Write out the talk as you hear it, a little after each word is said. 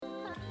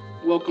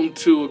Welcome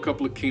to a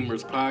couple of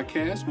Keemers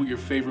podcast, where your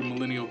favorite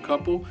millennial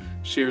couple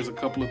shares a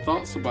couple of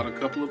thoughts about a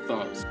couple of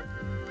thoughts.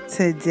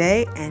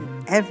 Today and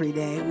every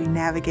day, we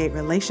navigate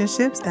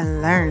relationships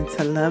and learn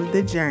to love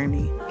the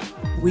journey.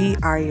 We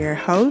are your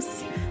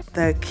hosts,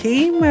 the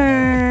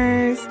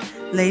Keemers.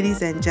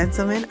 Ladies and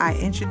gentlemen, I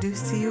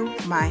introduce to you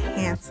my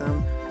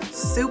handsome,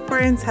 super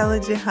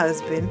intelligent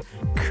husband,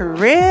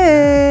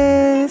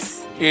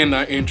 Chris. And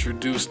I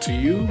introduce to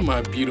you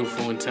my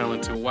beautiful and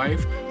talented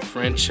wife,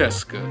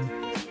 Francesca.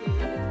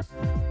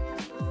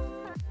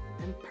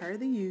 And per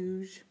the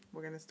usual,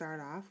 we're going to start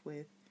off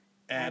with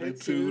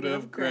Attitude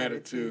of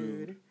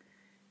gratitude.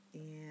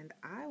 And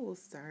I will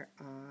start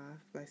off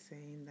by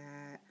saying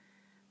that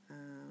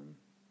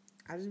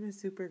I've just been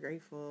super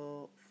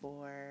grateful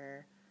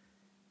for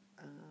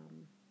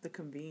the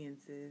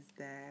conveniences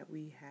that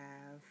we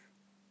have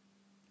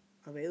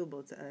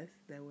available to us,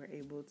 that we're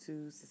able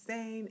to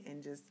sustain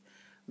and just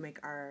make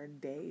our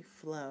day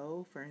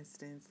flow. For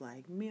instance,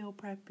 like meal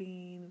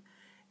prepping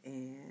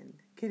and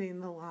getting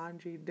the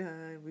laundry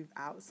done. We've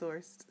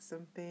outsourced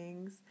some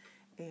things,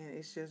 and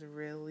it's just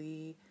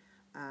really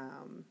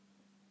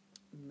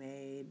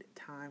made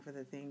time for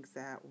the things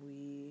that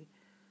we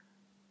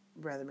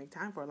rather make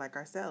time for, like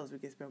ourselves. We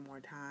can spend more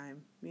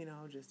time,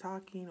 just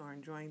talking or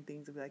enjoying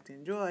things that we like to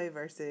enjoy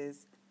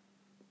versus,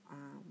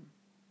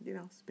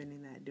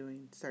 spending that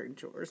doing certain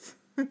chores.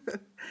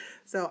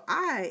 So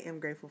I am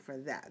grateful for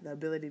that, the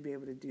ability to be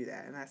able to do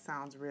that. And that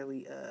sounds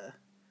really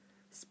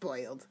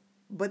spoiled,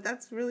 but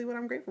that's really what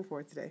I'm grateful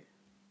for today.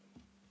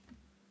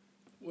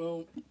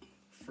 Well,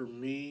 for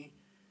me,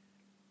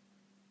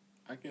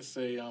 I can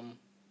say I'm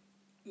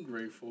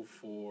grateful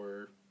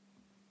for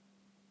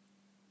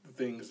the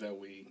things that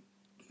we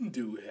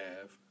do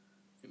have.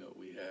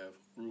 We have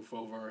roof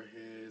over our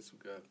heads, we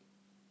got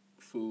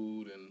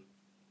food and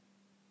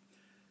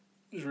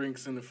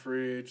drinks in the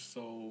fridge.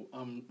 So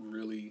I'm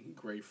really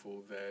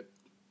grateful that,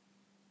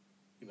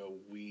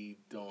 we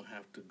don't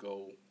have to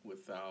go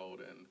without,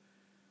 and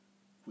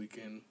we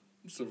can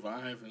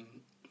survive and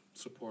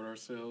support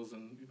ourselves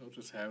and,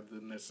 just have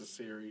the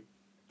necessary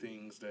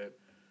things that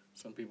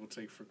some people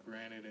take for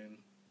granted. And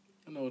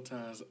I know at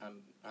times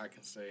I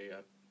can say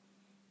I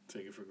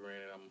take it for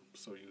granted. I'm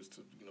so used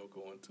to,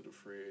 going to the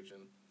fridge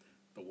and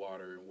the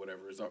water and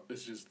whatever.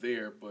 It's just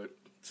there. But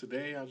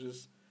today I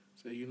just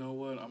say, you know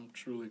what? I'm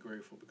truly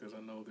grateful because I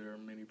know there are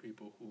many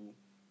people who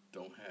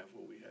don't have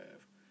what we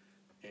have.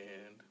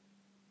 And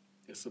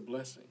it's a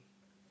blessing.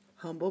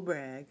 Humble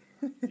brag.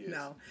 Yes.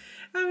 No,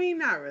 I mean,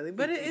 not really,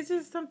 but it's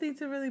just something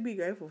to really be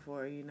grateful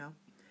for, I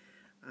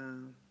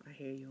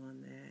hear you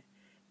on that.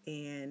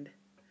 And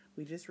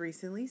we just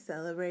recently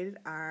celebrated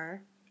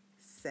our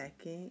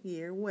 2nd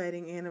year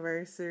wedding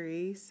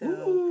anniversary. So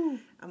Ooh.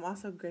 I'm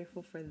also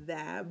grateful for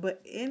that.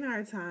 But in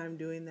our time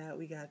doing that,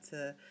 we got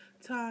to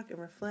talk and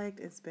reflect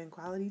and spend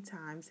quality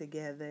time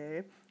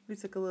together. We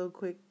took a little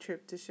quick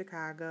trip to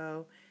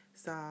Chicago,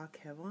 saw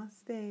Kev on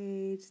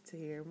stage to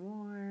hear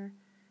more,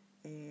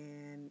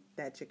 and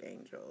that chick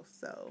Angel.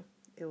 So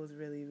it was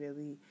really,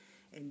 really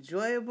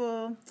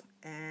enjoyable.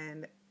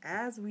 And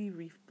as we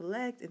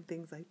reflect and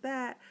things like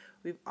that,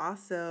 we've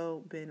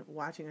also been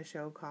watching a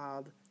show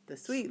called The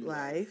Sweet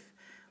Life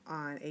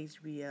on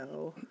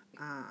HBO.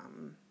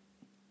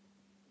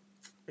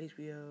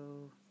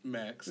 HBO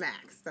Max.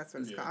 That's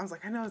what it's called. I was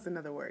like, I know it's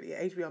another word.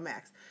 Yeah, HBO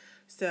Max.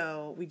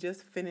 So we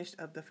just finished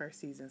up the first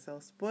season. So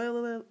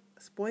spoiler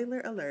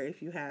alert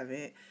if you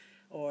haven't,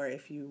 or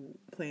if you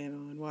plan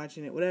on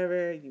watching it,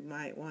 whatever, you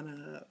might want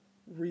to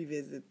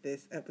revisit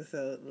this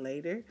episode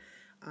later.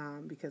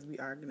 Because we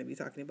are going to be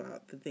talking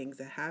about the things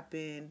that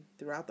happen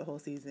throughout the whole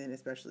season,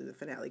 especially the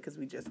finale, because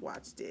we just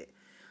watched it.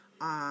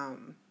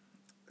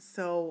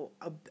 So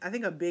I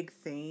think a big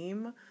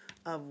theme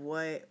of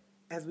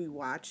as we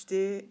watched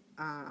it,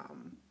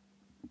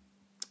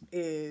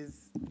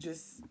 is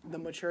just the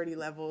maturity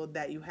level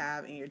that you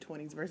have in your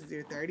 20s versus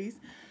your 30s.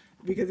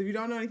 Because if you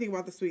don't know anything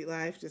about The Sweet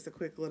Life, just a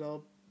quick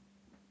little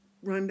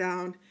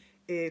rundown.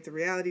 It's a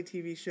reality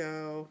TV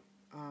show.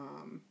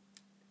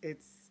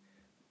 It's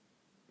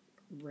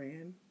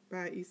ran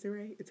by Issa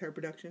Rae. It's her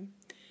production.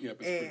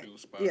 Yep,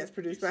 it's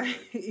produced by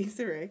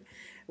Issa Rae,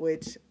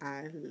 which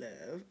I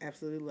love.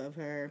 Absolutely love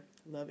her.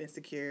 Love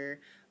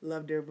Insecure.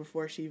 Loved her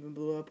before she even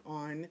blew up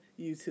on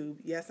YouTube.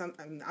 Yes,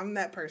 I'm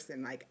that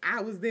person. Like,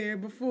 I was there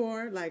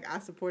before. Like, I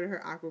supported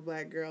her Awkward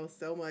Black Girl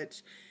so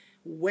much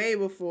way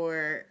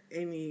before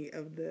any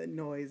of the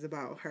noise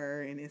about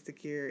her and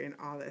Insecure and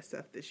all that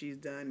stuff that she's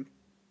done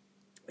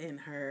in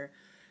her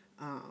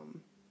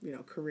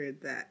career,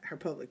 her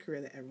public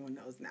career that everyone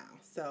knows now.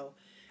 So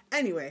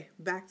anyway,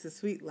 back to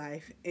Sweet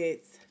Life.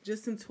 It's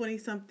just some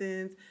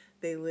 20-somethings.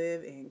 They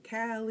live in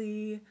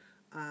Cali,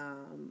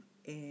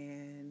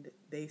 and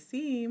they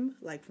seem,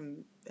 like,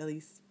 from at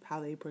least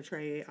how they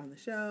portray it on the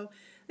show,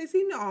 they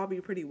seem to all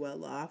be pretty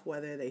well off,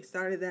 whether they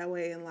started that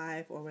way in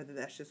life or whether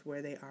that's just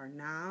where they are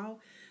now.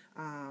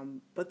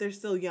 But they're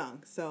still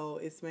young, so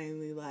it's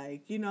mainly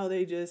like,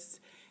 they just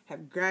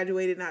have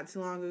graduated not too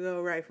long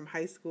ago, right, from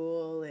high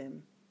school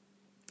and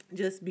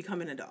just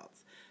becoming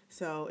adults.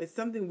 So it's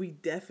something we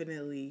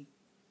definitely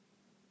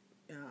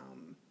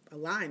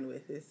align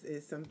with.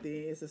 It's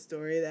a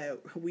story that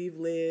we've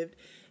lived,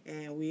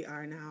 and we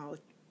are now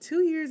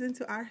 2 years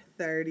into our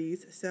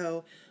 30s,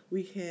 so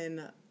we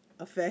can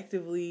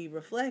effectively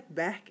reflect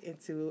back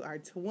into our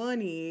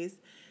 20s,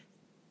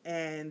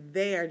 and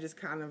they are just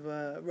kind of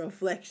a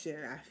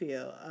reflection, I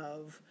feel,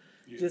 of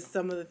just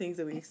some of the things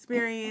that we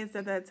experienced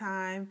at that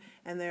time,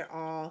 and they're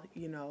all,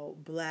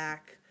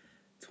 Black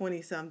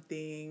 20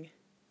 something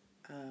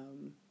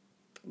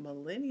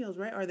millennials,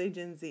 right? Or are they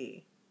Gen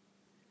Z?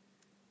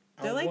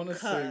 They're like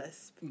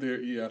cusp. They're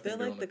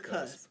like the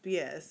cusp.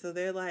 Yeah. So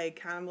they're like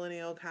kind of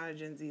millennial, kind of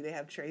Gen Z. They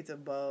have traits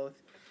of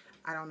both.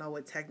 I don't know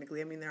what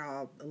technically. I mean, they're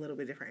all a little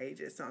bit different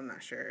ages, so I'm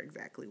not sure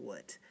exactly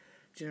what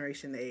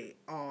generation they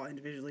all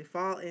individually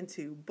fall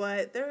into.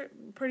 But they're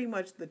pretty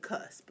much the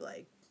cusp,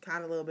 like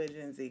kind of a little bit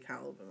Gen Z, kind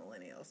of a little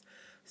bit millennials.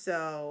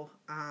 So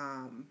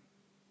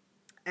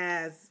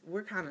as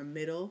we're kind of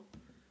middle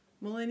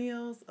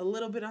millennials, a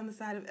little bit on the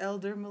side of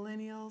elder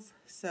millennials.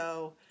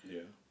 So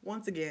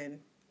once again,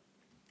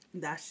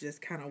 that's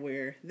just kind of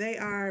where they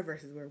are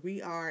versus where we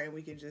are, and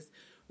we can just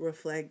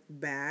reflect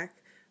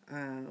back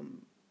on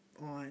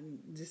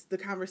just the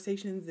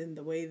conversations and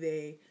the way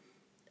they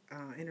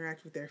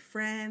interact with their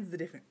friends, the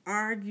different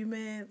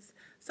arguments.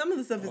 Some of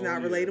the stuff is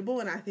not relatable,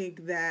 and I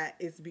think that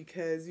it's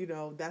because,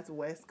 that's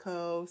West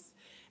Coast,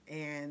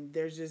 and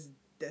there's just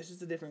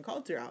a different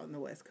culture out in the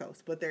West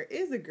Coast. But there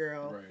is a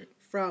girl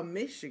from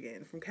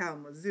Michigan, from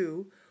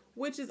Kalamazoo,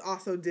 which is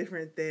also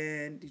different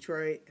than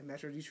Detroit and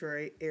Metro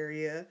Detroit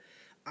area.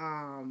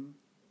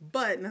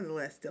 But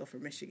nonetheless, still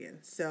from Michigan.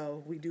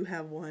 So we do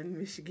have one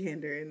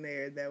Michigander in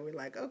there that we're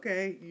like,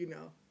 okay,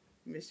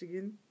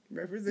 Michigan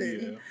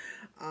representing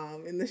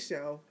in the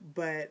show.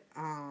 But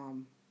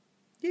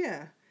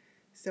yeah.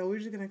 So we're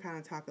just going to kind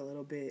of talk a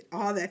little bit.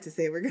 All that to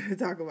say, we're going to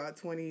talk about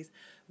 20s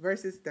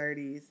versus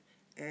 30s,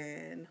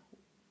 and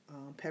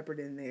peppered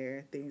in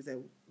there things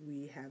that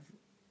we have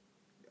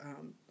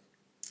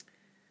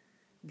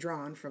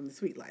drawn from the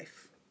Sweet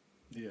Life.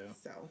 Yeah.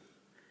 So.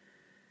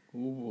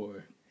 Oh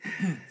boy.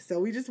 So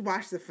we just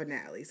watched the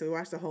finale. So we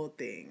watched the whole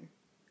thing.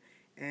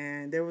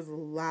 And there was a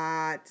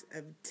lot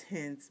of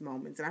tense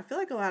moments. And I feel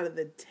like a lot of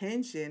the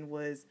tension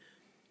was,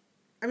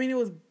 it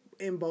was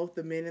in both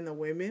the men and the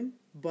women.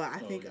 But I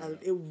think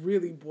it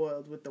really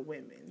boiled with the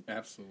women.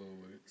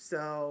 Absolutely.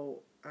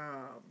 So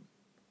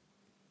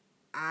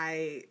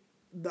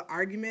the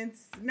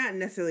arguments, not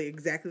necessarily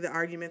exactly the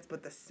arguments,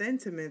 but the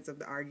sentiments of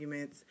the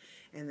arguments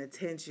and the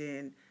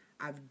tension,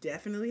 I've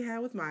definitely had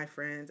with my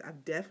friends.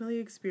 I've definitely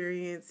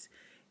experienced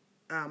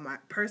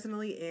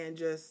personally, and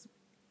just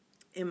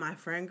in my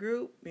friend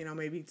group.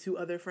 Maybe two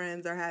other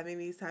friends are having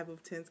these type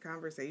of tense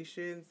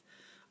conversations.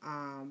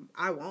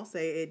 I won't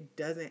say it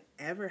doesn't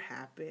ever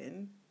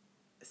happen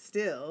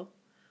still,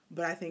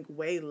 but I think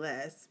way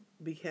less,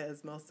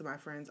 because most of my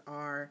friends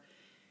are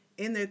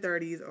in their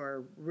 30s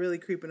or really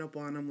creeping up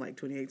on them, like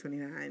 28,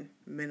 29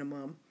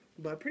 minimum.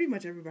 But pretty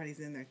much everybody's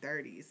in their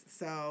 30s.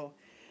 So,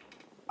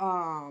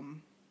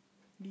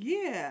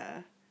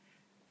 yeah,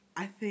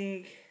 I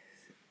think,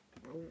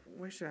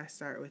 where should I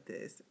start with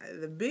this?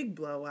 The big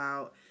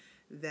blowout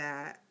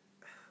that,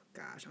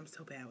 gosh, I'm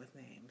so bad with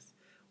names.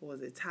 What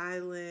was it?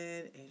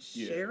 Tylen and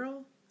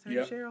Cheryl?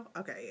 Cheryl?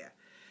 Okay, yeah.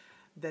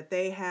 That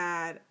they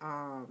had,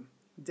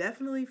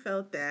 definitely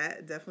felt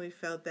that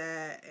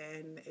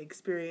and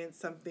experienced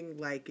something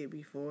like it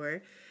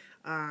before.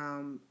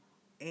 And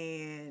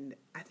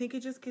I think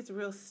it just gets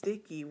real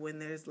sticky when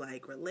there's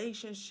like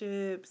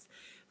relationships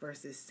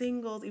versus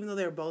singles, even though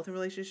they're both in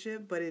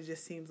relationship, but it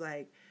just seems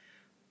like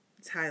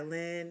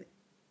Tylen,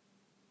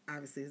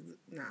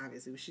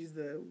 she's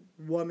the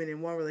woman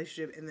in one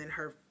relationship, and then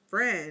her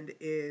friend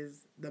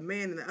is the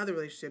man in the other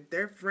relationship.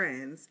 They're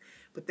friends,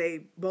 but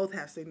they both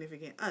have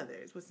significant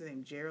others. What's his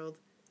name? Gerald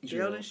and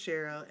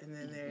Cheryl, and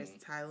then there's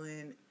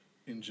Tylen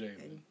and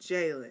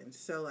Jalen.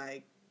 So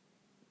like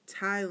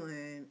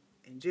Tylen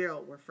and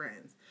Gerald were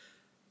friends.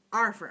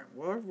 Our friend,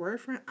 were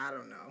friends? I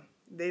don't know.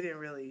 They didn't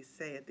really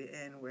say at the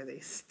end where they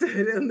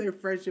stood in their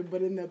friendship,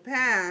 but in the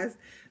past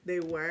they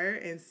were,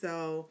 and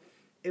so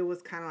it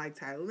was kind of like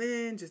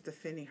Tylen just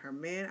defending her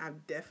man.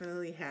 I've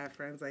definitely had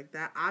friends like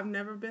that. I've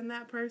never been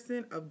that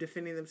person of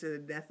defending them to the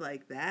death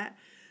like that.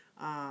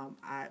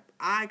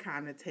 I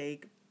kind of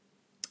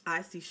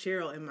I see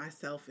Cheryl in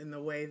myself in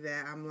the way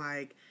that I'm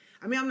like,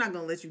 I'm not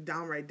going to let you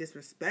downright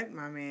disrespect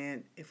my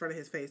man in front of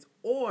his face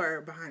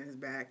or behind his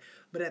back.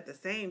 But at the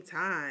same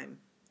time,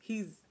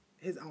 he's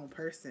his own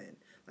person.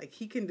 Like,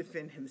 he can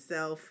defend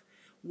himself.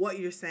 What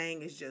you're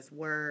saying is just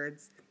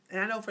words. And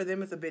I know for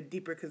them it's a bit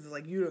deeper because it's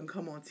like, you didn't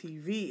come on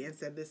TV and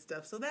said this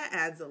stuff. So that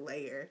adds a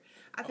layer.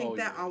 I think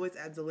that always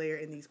adds a layer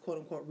in these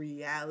quote-unquote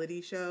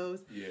reality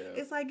shows. Yeah.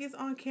 It's like it's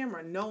on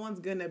camera. No one's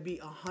going to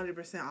be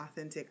 100%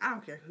 authentic. I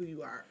don't care who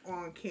you are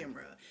on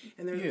camera.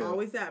 And there's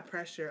always that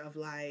pressure of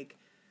like,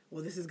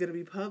 well, this is going to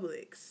be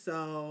public.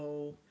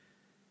 So...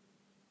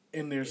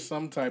 And there's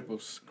some type of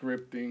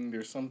scripting.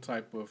 There's some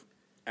type of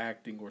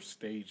acting or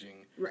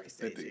staging. Right,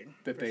 staging.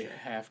 That they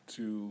have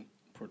to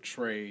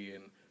portray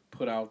and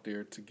put out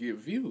there to get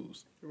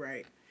views.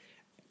 Right.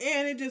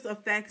 And it just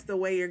affects the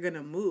way you're going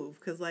to move.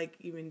 Because, like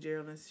even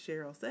Gerald and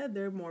Cheryl said,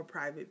 they're more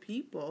private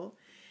people.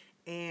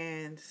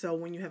 And so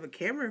when you have a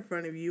camera in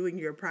front of you and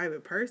you're a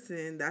private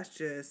person, that's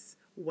just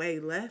way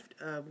left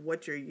of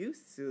what you're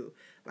used to.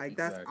 Like,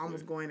 that's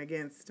almost going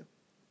against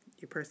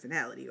your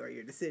personality or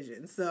your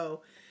decisions.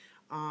 So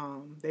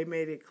they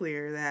made it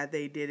clear that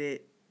they did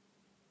it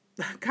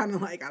kind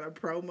of like out of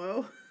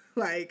promo.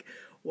 Like,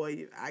 well,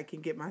 I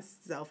can get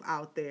myself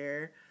out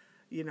there,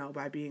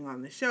 by being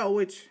on the show,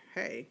 which,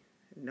 hey,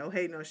 no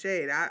hate, no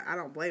shade. I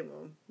don't blame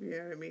them. You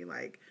know what I mean?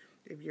 Like,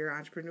 if you're an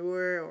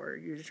entrepreneur or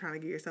you're just trying to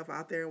get yourself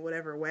out there in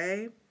whatever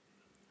way,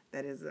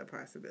 that is a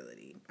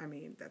possibility. I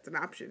mean, that's an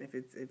option. If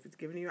it's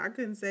given to you, I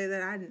couldn't say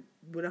that I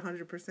would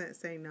 100%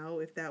 say no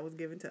if that was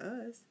given to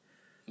us.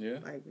 Yeah.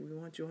 Like, we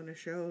want you on the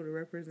show to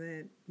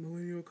represent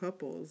millennial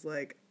couples.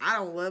 Like, I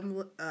don't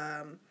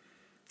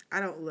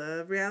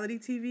love reality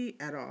TV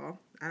at all.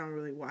 I don't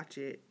really watch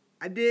it.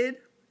 I did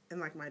in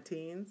like my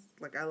teens.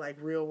 Like, I like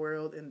Real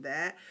World and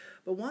that.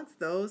 But once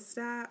those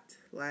stopped,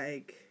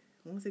 like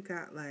once it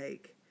got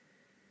like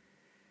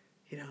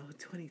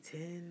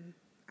 2010,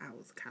 I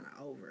was kind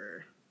of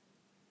over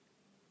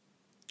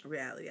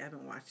reality. I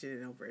haven't watched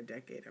it in over a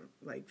decade,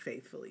 like,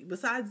 faithfully.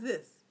 Besides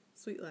this,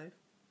 Sweet Life.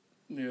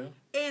 Yeah.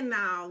 And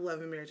now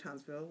Love and Marriage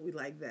Huntsville. We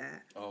like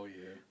that. Oh,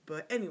 yeah.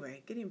 But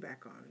anyway, getting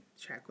back on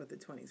track with the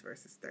 20s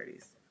versus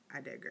 30s.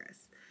 I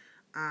digress.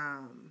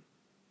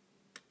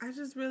 I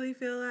just really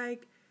feel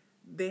like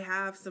they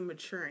have some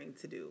maturing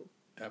to do.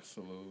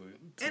 Absolutely.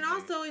 And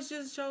also, it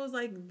just shows,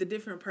 like, the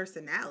different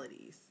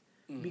personalities.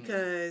 Mm-hmm.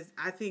 Because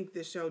I think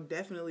the show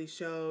definitely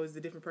shows the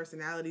different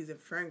personalities in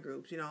friend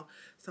groups.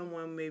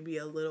 Someone may be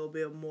a little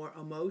bit more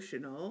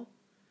emotional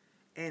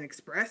and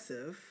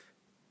expressive,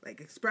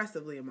 like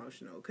expressively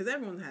emotional, because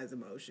everyone has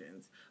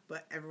emotions,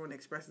 but everyone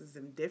expresses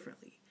them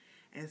differently.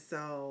 And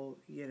so,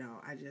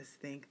 I just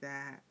think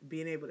that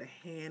being able to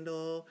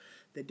handle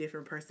the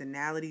different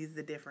personalities,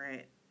 the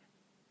different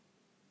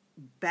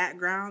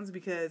backgrounds,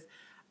 because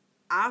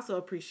I also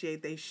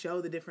appreciate they show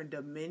the different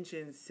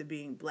dimensions to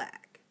being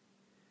Black.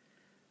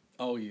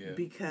 Oh, yeah.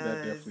 Because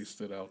that definitely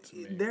stood out to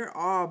me. They're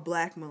all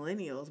Black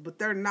millennials, but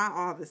they're not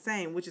all the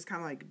same, which is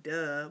kind of like,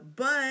 duh.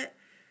 But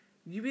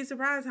you'd be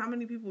surprised how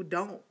many people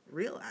don't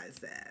realize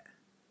that,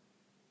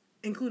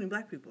 including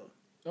Black people.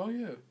 Oh,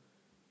 yeah.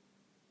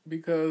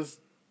 Because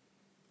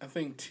I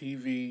think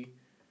TV,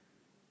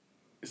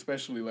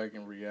 especially like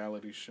in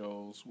reality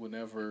shows,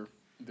 whenever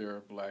there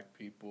are Black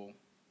people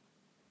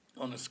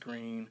on the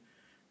screen,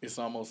 it's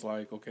almost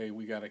like, okay,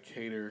 we got to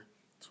cater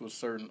to a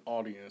certain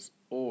audience,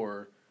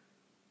 or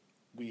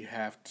we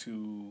have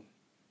to,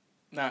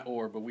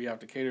 but we have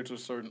to cater to a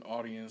certain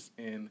audience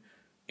and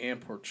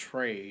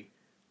portray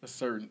a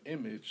certain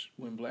image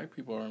when Black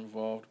people are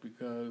involved,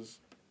 because,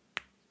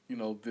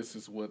 this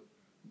is what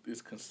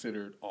is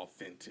considered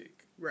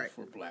authentic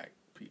for Black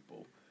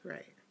people.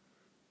 Right.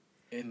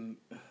 And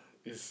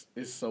it's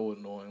so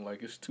annoying.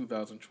 Like, it's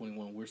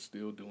 2021. We're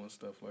still doing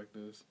stuff like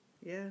this.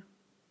 Yeah.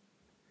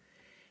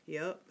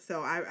 Yep.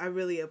 So I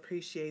really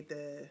appreciate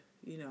the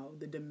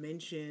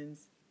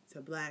dimensions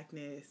to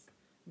Blackness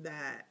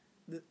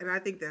and I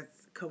think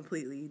that's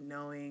completely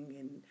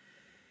knowing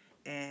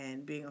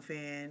and being a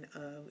fan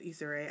of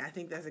Issa Rae. I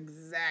think that's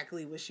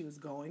exactly what she was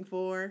going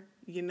for,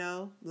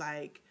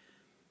 like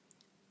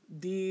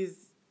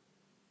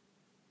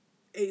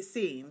it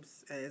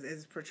seems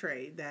as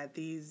portrayed that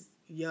these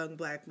young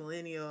Black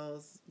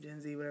millennials,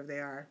 Gen Z, whatever they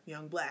are,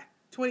 young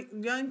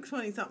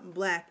 20-something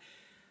Black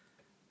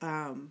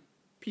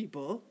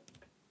people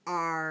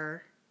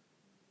are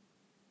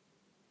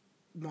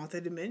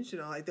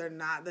multidimensional. Like, they're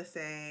not the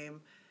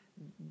same,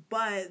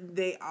 but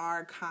they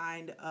are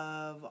kind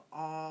of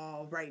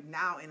all right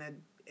now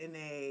in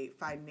a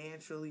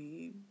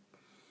financially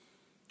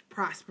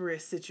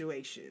prosperous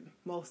situation.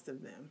 Most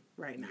of them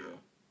right now.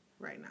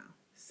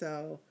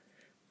 So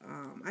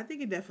I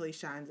think it definitely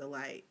shines a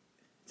light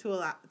to a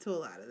lot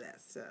of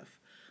that stuff.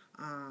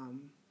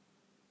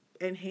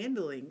 And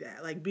handling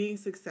that, like being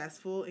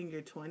successful in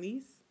your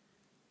 20s,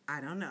 I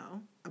don't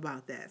know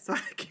about that. So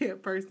I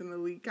can't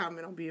personally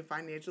comment on being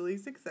financially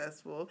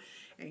successful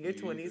in your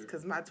 20s,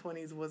 because my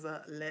 20s was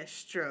a less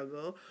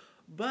struggle.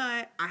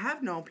 But I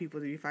have known people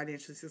to be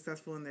financially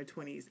successful in their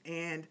 20s,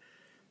 and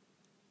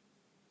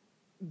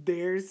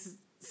there's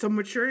some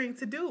maturing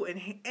to do, and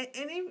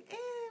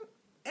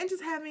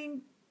just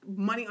having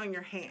money on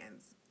your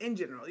hands in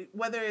general,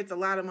 whether it's a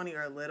lot of money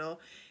or a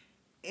little.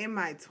 In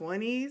my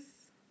 20s,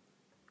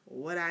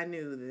 what I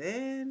knew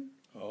then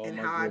and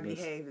how I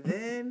behaved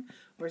then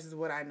versus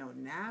what I know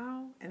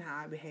now and how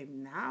I behave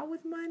now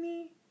with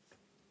money,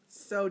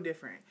 so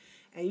different.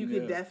 And you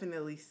can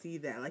definitely see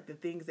that, like the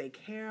things they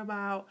care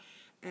about.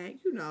 And,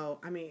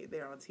 I mean,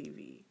 they're on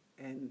TV.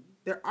 And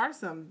there are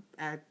some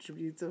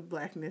attributes of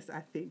Blackness,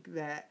 I think,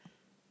 that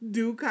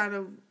do kind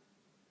of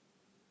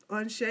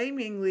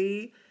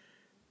unshamingly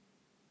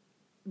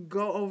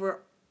go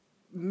over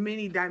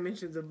many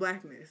dimensions of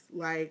Blackness.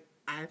 Like,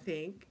 I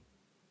think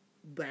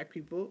Black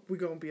people, we're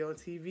going to be on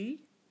TV.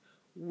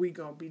 we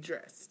gonna be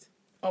dressed.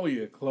 Oh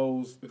yeah,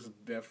 clothes is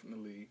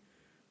definitely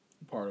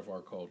part of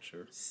our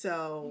culture.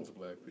 So As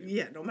black people.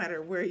 yeah, no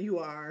matter where you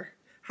are,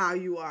 how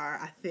you are,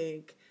 I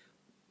think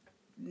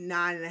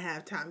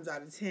 9.5 times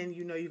out of 10,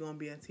 you know you're gonna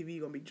be on TV,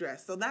 you're gonna be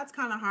dressed. So that's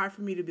kind of hard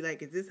for me to be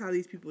like, is this how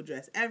these people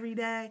dress every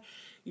day?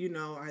 You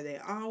know, are they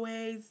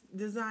always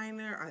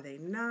designer? Are they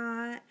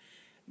not?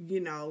 You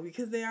know,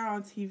 because they are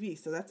on TV,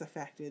 so that's a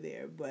factor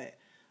there. But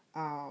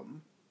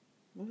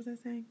what was I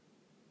saying?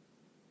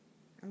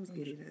 I was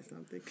getting at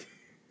something.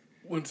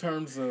 In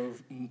terms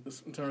of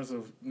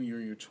when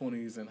you're in your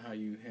 20s and how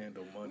you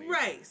handle money.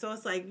 Right. So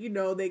it's like, you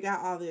know, they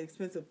got all the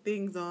expensive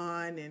things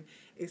on, and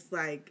it's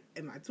like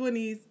in my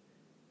 20s,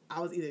 I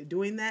was either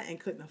doing that and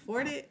couldn't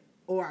afford it,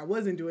 or I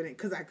wasn't doing it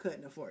because I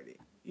couldn't afford it,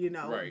 you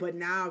know. Right. But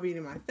now being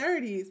in my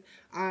 30s,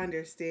 I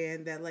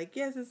understand that, like,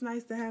 yes, it's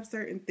nice to have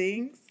certain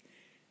things,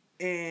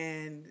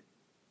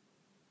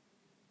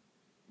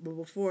 but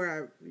before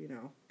I, you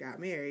know, got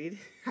married,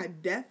 I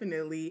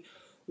definitely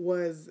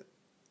was,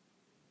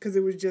 because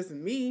it was just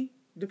me,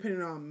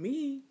 depending on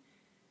me,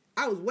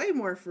 I was way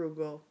more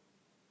frugal.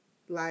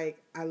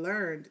 Like, I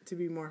learned to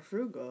be more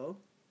frugal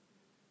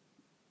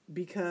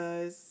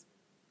because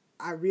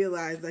I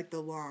realized, like, the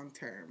long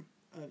term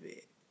of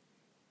it.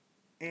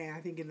 And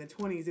I think in the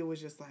 20s, it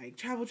was just like,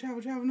 travel,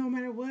 no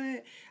matter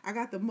what. I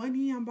got the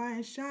money, I'm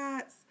buying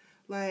shots.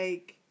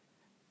 Like,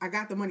 I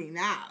got the money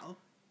now.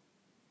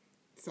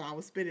 So I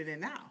was spending it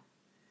now.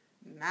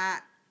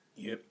 Not.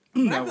 Yep.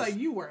 But I feel like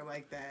you weren't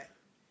like that.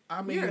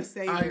 I mean, you're a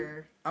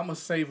saver. I'm a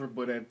saver,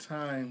 but at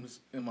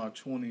times in my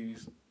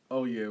 20s,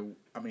 oh yeah,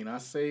 I mean, I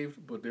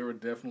saved, but there were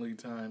definitely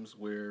times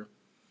where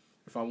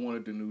if I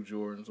wanted the new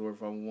Jordans or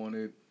if I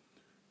wanted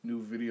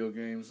new video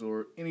games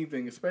or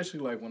anything, especially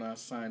like when I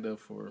signed up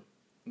for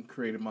and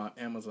created my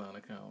Amazon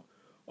account.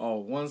 Oh,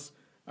 once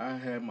I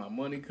had my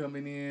money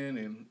coming in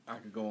and I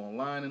could go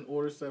online and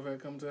order stuff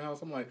that come to the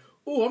house, I'm like,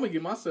 oh, I'm going to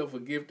get myself a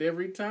gift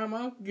every time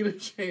I get a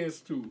chance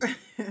to.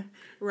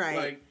 Right.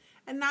 Like,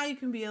 and now you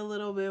can be a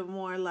little bit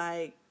more,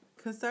 like,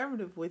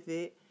 conservative with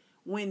it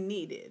when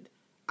needed.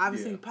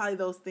 Obviously, probably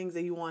those things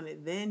that you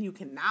wanted then, you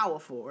can now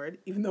afford.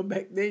 Even though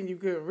back then you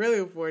couldn't really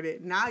afford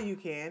it. Now you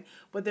can.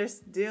 But there's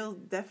still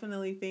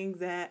definitely things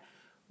that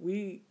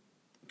we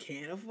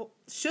can't afford,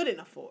 shouldn't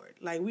afford.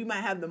 Like, we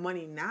might have the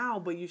money now,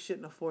 but you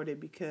shouldn't afford it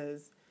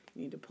because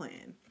you need to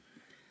plan.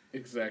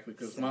 Exactly,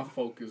 because my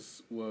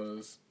focus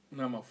was,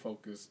 not my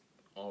focus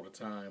all the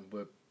time,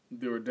 but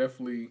there were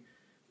definitely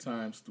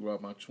times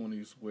throughout my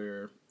 20s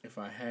where if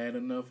I had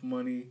enough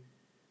money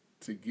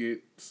to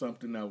get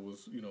something that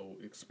was, you know,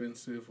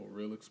 expensive or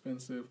real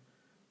expensive,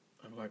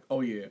 I'm like,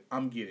 oh yeah,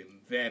 I'm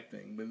getting that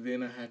thing. But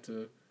then I had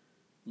to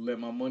let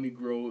my money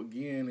grow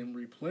again and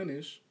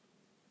replenish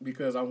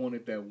because I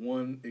wanted that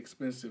one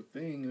expensive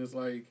thing. And it's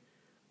like,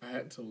 I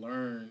had to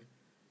learn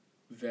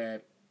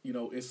that, you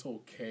know, it's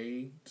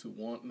okay to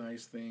want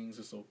nice things.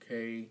 It's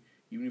okay,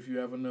 even if you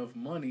have enough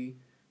money,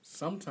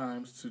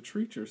 sometimes to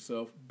treat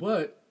yourself.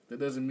 But that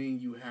doesn't mean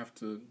you have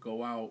to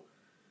go out,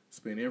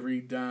 spend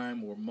every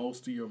dime or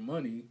most of your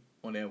money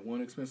on that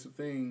one expensive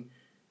thing,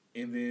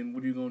 and then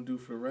what are you going to do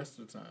for the rest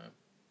of the time?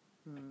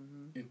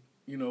 Mm-hmm. And,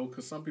 you know,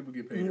 because some people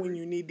get paid. When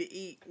you need to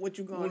eat, what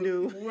you going to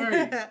do?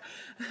 Right.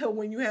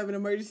 When you have an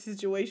emergency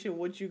situation,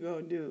 what you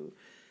going to do?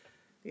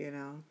 You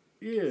know?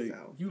 Yeah,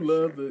 so, you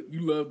love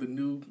the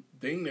new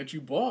thing that you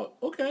bought.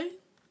 Okay,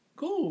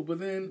 cool. But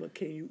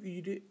can you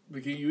eat it?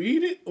 But can you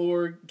eat it,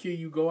 or can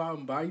you go out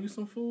and buy you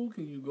some food?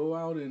 Can you go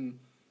out and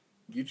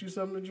get you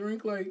something to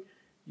drink? Like,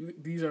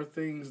 these are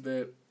things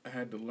that I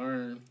had to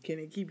learn. Can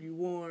it keep you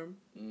warm?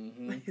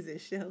 Mm-hmm. Is it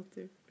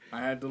shelter? I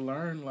had to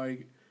learn,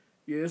 like,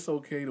 yeah, it's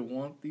okay to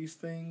want these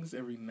things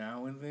every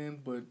now and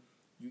then, but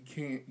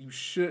you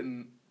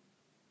shouldn't,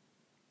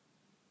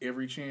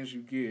 every chance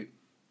you get,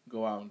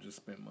 go out and just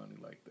spend money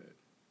like that.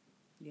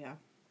 Yeah.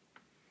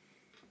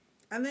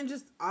 And then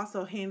just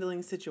also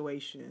handling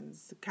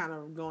situations. Kind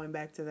of going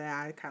back to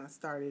that, I kind of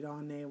started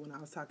on there when I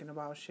was talking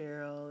about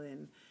Cheryl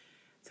and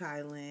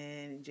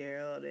Tylen and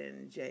Gerald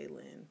and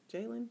Jalen.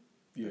 Jalen?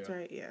 Yeah. That's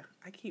right, yeah.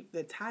 I keep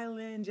the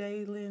Tylen,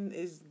 Jalen,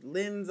 is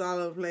Lynn's all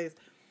over the place.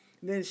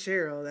 Then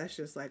Cheryl, that's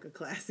just like a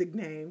classic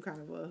name, kind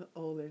of a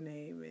older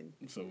name.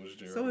 And so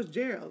is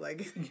Gerald.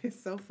 Like,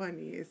 it's so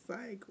funny. It's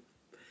like,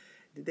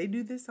 did they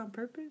do this on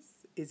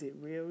purpose? Is it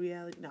real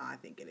reality? No, I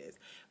think it is.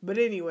 But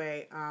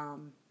anyway,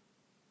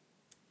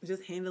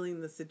 just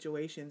handling the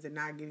situations and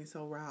not getting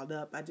so riled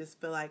up. I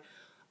just feel like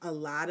a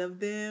lot of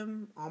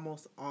them,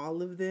 almost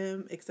all of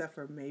them, except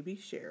for maybe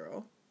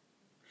Cheryl,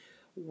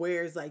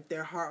 wears like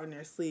their heart on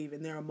their sleeve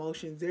and their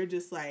emotions. They're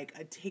just like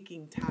a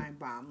ticking time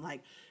bomb.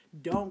 Like,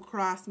 don't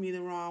cross me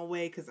the wrong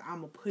way because I'm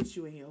going to put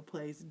you in your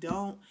place.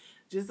 Don't,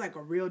 just like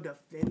a real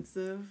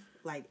defensive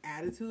like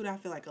attitude. I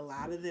feel like a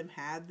lot of them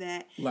have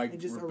that. Like,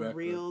 and just Rebecca. A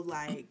real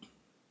like,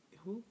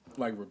 who?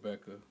 Like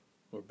Rebecca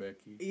or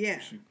Becky. Yeah.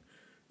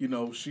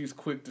 She's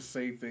quick to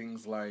say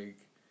things like,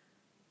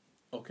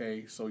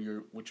 okay, so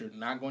what you're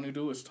not going to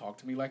do is talk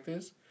to me like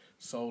this.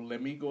 So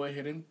let me go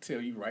ahead and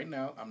tell you right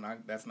now, I'm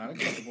not. That's not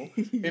acceptable.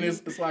 You, And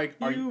it's like,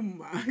 you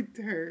mocked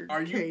her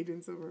are you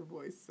cadence of her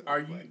voice. So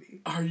are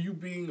funny. you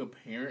being a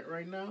parent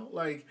right now?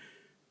 Like,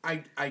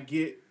 I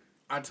get,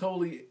 I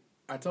totally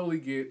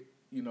get.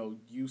 You know,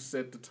 you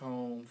set the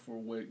tone for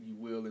what you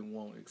will and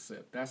won't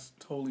accept. That's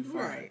totally fine.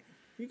 Right.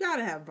 You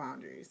gotta have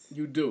boundaries.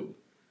 You do,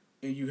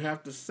 and you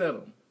have to set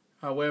them.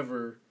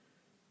 However,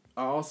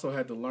 I also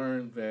had to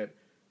learn that,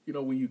 you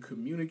know, when you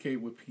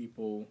communicate with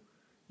people,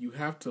 you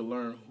have to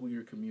learn who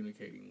you're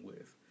communicating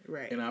with.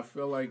 Right. And I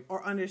feel like,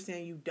 or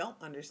understand you don't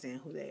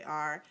understand who they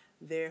are.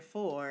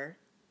 Therefore,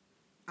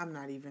 I'm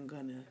not even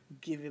gonna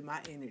give it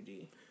my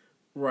energy.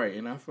 right,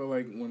 and I feel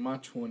like when my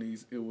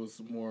 20s, it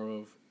was more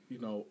of, you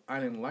know, I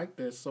didn't like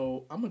that,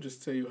 so I'm going to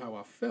just tell you how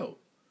I felt.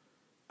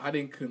 I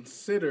didn't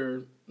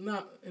consider,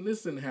 not, and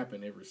this didn't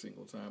happen every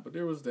single time, but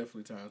there was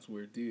definitely times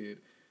where it did,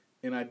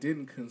 and I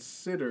didn't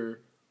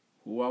consider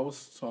who I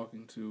was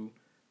talking to,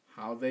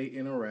 how they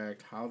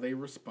interact, how they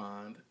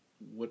respond,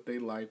 what they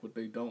like, what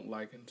they don't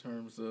like in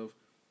terms of,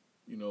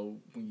 you know,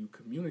 when you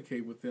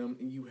communicate with them,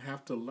 and you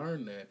have to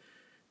learn that.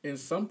 And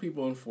some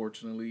people,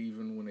 unfortunately,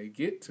 even when they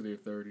get to their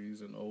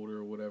 30s and older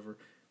or whatever,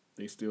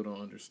 they still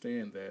don't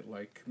understand that.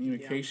 Like,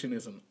 communication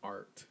is an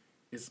art.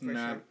 It's For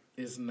not. sure.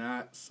 It's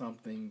not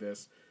something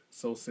that's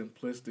so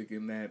simplistic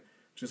in that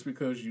just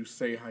because you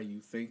say how you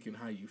think and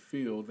how you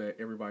feel that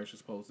everybody's just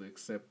supposed to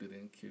accept it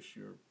and kiss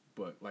your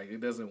butt. Like,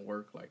 it doesn't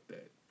work like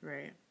that.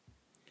 Right.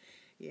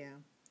 Yeah.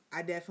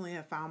 I definitely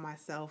have found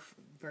myself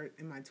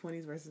in my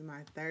 20s versus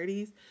my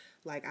 30s.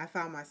 Like, I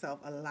found myself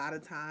a lot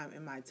of time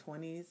in my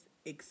 20s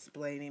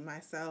explaining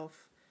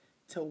myself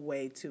to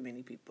way too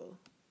many people.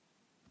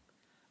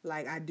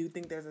 Like, I do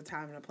think there's a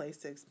time and a place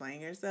to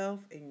explain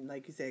yourself. And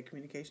like you said,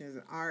 communication is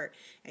an art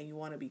and you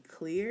want to be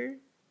clear.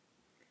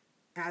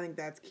 And I think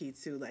that's key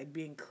too, like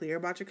being clear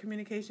about your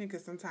communication,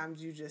 because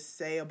sometimes you just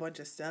say a bunch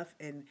of stuff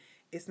and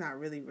it's not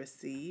really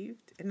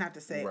received. And not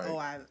to say, Right. oh,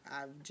 I'm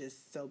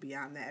just so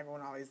beyond that.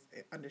 Everyone always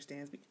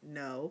understands me.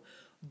 No.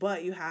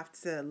 But you have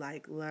to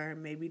like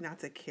learn maybe not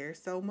to care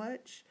so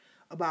much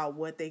about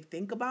what they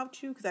think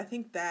about you. Because I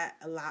think that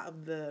a lot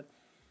of the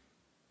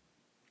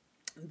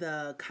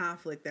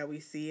conflict that we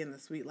see in the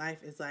sweet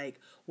life is like,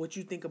 what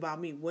you think about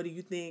me, what do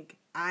you think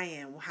I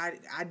am, how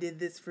I did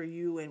this for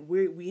you, and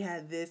we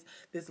had this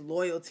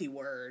loyalty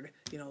word,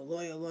 you know,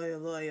 loyal,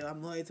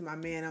 I'm loyal to my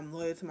man, I'm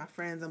loyal to my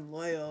friends, I'm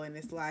loyal. And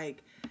it's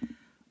like,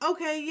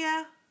 okay,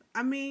 yeah,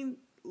 I mean,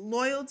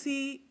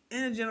 loyalty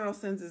in a general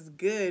sense is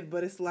good,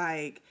 but it's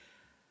like,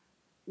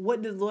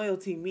 what does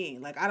loyalty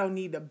mean? Like, I don't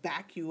need to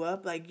back you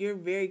up. Like, you're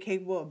very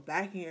capable of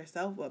backing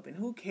yourself up, and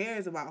who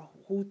cares about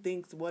who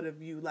thinks what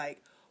of you?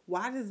 Like,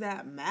 why does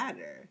that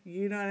matter?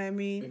 You know what I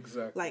mean?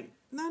 Exactly. Like,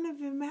 none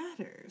of it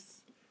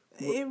matters.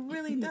 It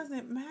really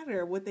doesn't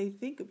matter what they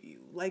think of you.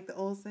 Like the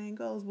old saying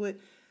goes, what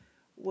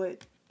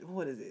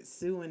is it,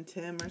 Sue and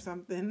Tim or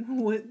something?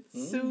 What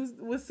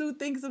Sue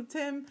thinks of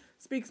Tim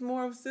speaks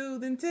more of Sue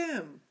than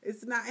Tim. It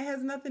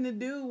has nothing to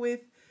do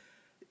with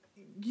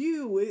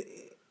you.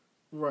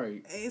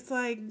 Right. It's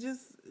like,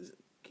 just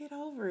get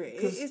over it.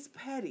 It's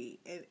petty.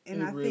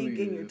 And I really think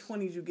in is. your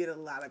 20s, you get a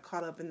lot of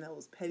caught up in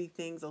those petty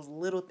things, those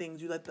little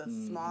things. You let the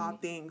small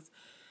things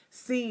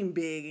seem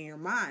big in your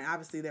mind.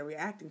 Obviously, they're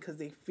reacting because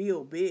they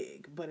feel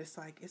big, but it's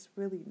like, it's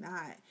really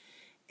not.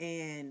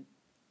 And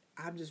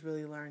I've just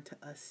really learned to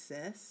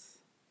assess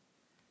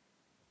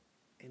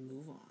and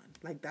move on.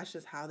 Like, that's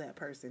just how that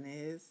person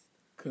is.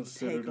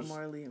 Take them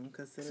or leave them.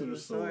 Consider the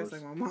source.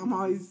 Like my mom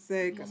always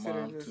said,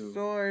 consider the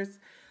source.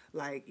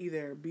 Like,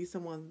 either be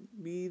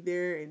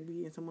there and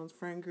be in someone's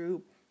friend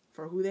group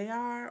for who they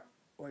are,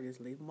 or just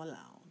leave them alone.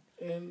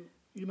 And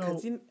you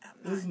know,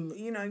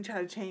 you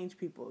try to change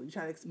people. You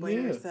try to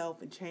explain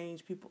yourself and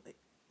change people.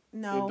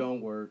 No, it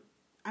don't work.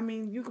 I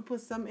mean, you could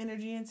put some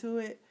energy into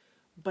it,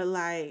 but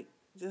like,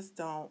 just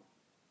don't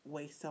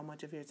waste so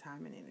much of your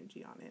time and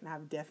energy on it. And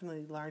I've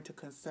definitely learned to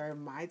conserve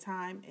my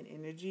time and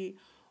energy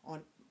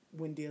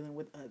when dealing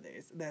with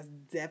others. That's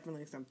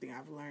definitely something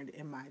I've learned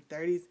in my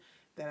 30s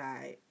that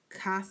I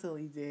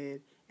constantly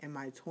did in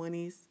my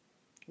 20s,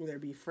 whether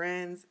it be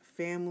friends,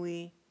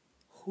 family,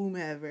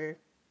 whomever,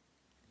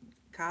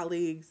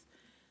 colleagues.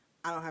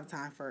 I don't have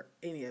time for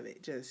any of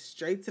it. Just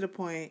straight to the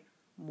point,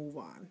 move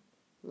on.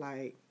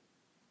 Like,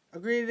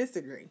 agree to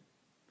disagree.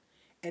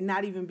 And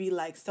not even be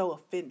like so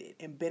offended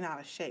and bent out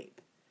of shape.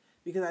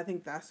 Because I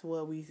think that's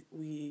what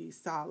we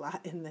saw a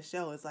lot in the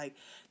show. It's like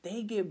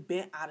they get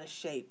bent out of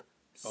shape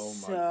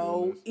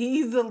so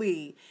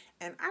easily.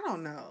 And I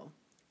don't know.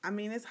 I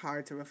mean, it's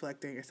hard to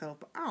reflect on yourself,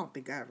 but I don't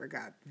think I ever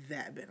got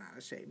that bent out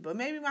of shape. But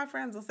maybe my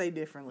friends will say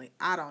differently.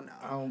 I don't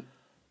know.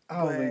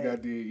 I don't think I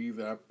did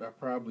either. I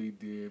probably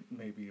did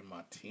maybe in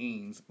my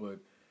teens, but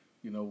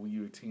you know, when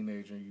you're a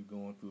teenager, you're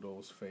going through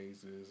those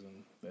phases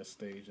and that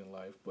stage in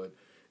life. But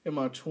in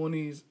my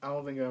 20s, I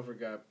don't think I ever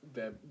got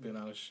that bent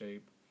out of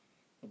shape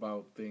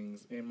about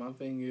things. And my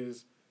thing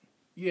is,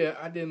 yeah,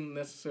 I didn't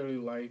necessarily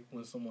like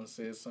when someone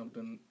said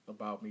something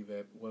about me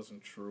that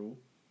wasn't true.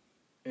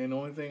 And the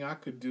only thing I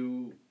could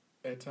do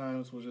at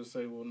times was just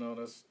say, well, no,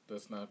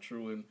 that's not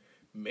true. And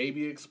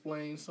maybe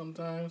explain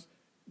sometimes.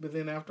 But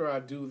then after I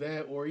do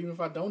that, or even if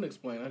I don't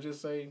explain, I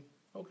just say,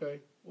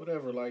 okay,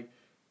 whatever. Like,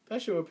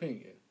 that's your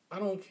opinion. I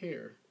don't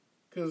care.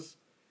 Because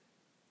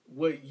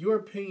what your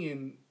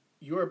opinion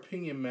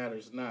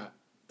matters not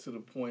to the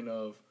point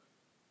of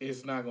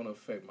it's not going to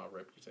affect my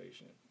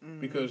reputation. Mm-hmm.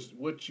 Because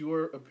what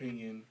your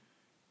opinion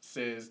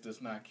says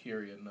does not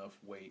carry enough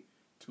weight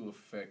to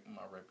affect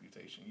my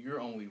reputation. You're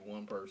only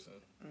one person.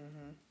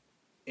 Mm-hmm.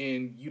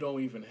 And you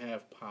don't even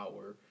have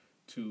power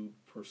to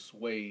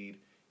persuade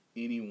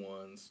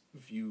anyone's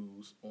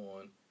views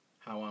on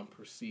how I'm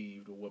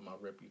perceived or what my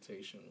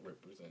reputation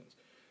represents.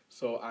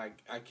 So I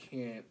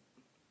can't,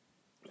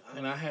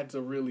 and I had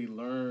to really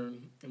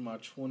learn in my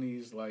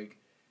 20s, like,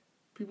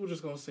 people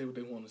just going to say what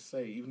they want to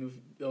say, even if,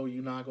 though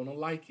you're not going to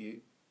like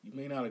it, you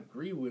may not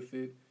agree with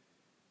it,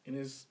 and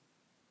it's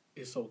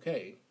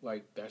okay.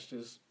 Like, that's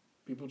just,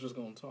 people just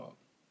going to talk.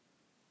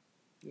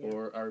 Yeah.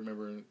 Or I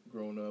remember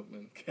growing up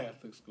in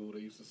Catholic school, they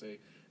used to say,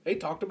 they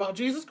talked about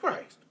Jesus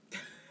Christ.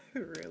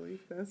 Really?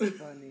 That's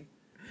funny.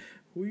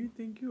 Who you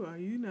think you are?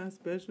 You not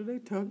special. They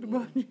talked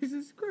about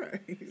Jesus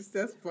Christ.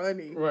 That's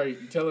funny. Right.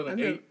 Telling an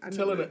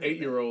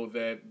 8-year-old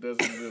that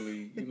doesn't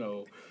really,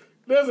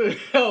 doesn't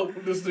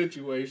help the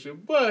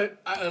situation.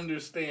 But I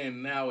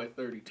understand now at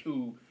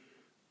 32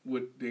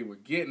 what they were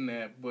getting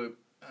at. But,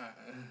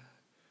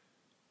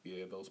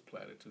 yeah, those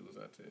platitudes,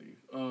 I tell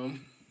you.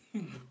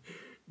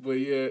 But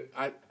yeah,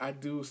 I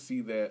do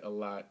see that a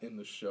lot in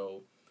the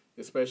show,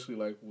 especially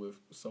like with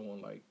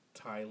someone like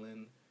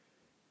Tylen.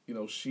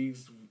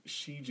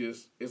 She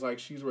just, it's like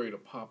she's ready to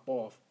pop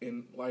off.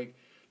 And like,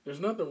 there's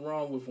nothing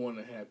wrong with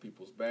wanting to have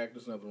people's back.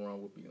 There's nothing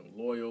wrong with being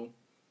loyal.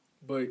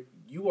 But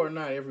you are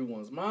not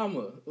everyone's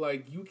mama.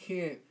 Like, you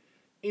can't,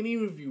 and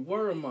even if you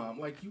were a mom,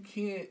 like, you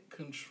can't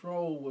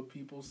control what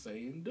people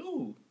say and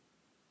do.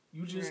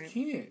 You just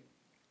can't.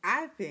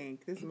 I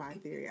think, this is my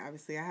theory,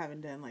 obviously I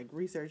haven't done like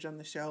research on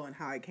the show and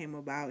how it came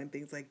about and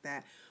things like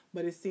that,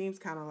 but it seems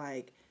kind of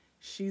like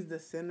she's the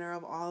center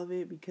of all of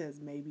it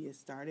because maybe it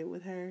started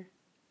with her.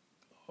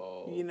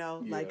 Oh,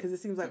 like, because it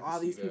seems like all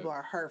these people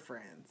are her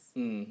friends.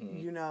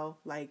 Mm-hmm.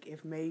 Like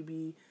if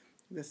maybe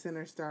the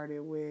center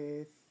started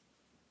with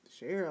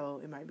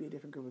Cheryl, it might be a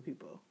different group of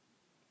people.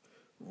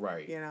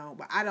 Right.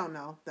 But I don't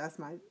know. That's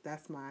my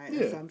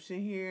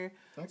assumption here.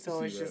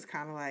 So it's just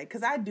kind of like,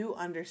 because I do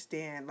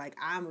understand, like,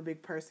 I'm a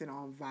big person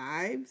on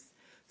vibes.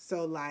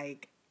 So,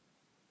 like,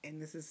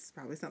 and this is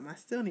probably something I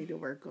still need to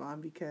work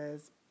on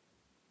because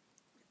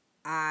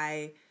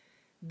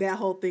that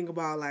whole thing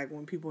about, like,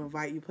 when people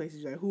invite you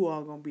places, you're like, who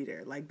all gonna be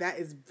there? Like, that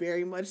is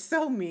very much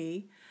so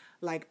me.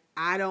 Like,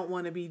 I don't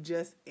want to be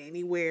just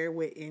anywhere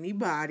with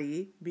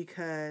anybody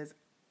because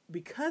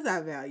I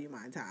value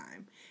my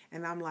time.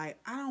 And I'm like,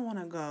 I don't want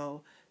to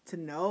go to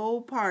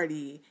no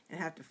party and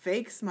have to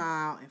fake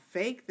smile and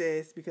fake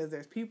this because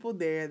there's people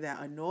there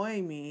that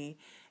annoy me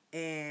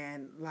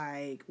and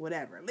like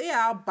whatever.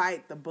 Yeah, I'll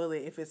bite the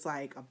bullet if it's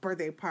like a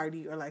birthday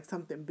party or like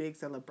something big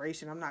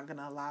celebration. I'm not going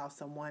to allow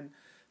someone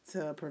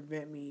to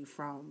prevent me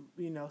from,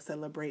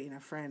 celebrating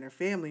a friend or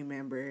family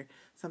member,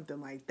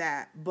 something like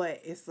that. But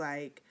it's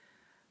like,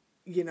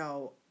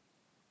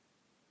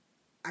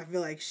 I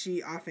feel like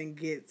she often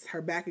gets her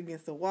back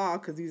against the wall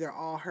because these are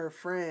all her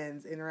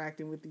friends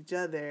interacting with each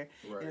other.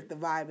 Right. And if the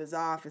vibe is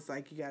off, it's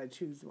like you got to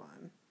choose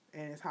one.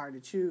 And it's hard to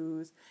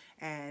choose.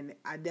 And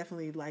I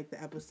definitely like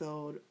the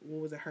episode,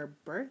 what was it, her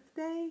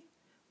birthday?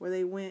 Where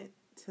they went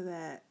to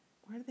that,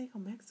 where did they go,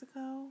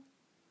 Mexico?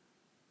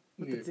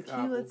 With the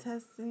tequila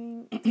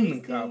tasting.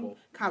 Cabo.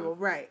 Cabo, yeah.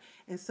 Right.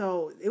 And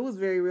so it was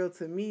very real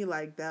to me,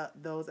 like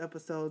those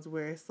episodes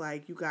where it's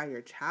like you got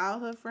your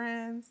childhood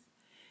friends.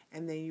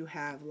 And then you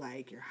have,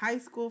 like, your high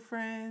school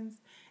friends.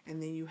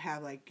 And then you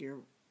have, like, your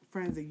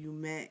friends that you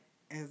met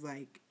as,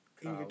 like,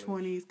 in your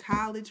 20s.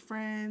 College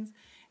friends.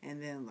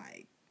 And then,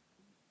 like,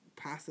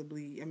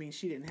 possibly, I mean,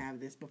 she didn't have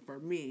this, but for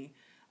me,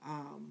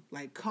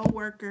 like,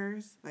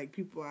 coworkers. Like,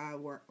 people I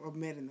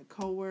met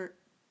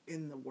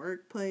in the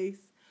workplace.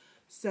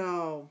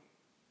 So,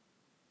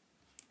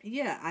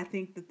 yeah, I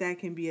think that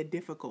can be a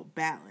difficult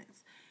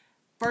balance.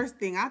 First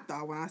thing I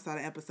thought when I saw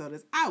the episode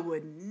is I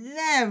would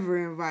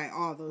never invite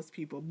all those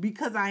people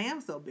because I am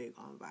so big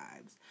on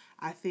vibes.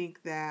 I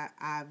think that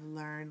I've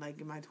learned,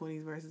 like, in my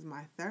 20s versus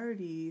my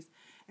 30s,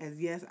 as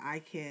yes, I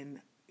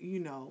can,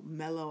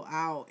 mellow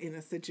out in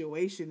a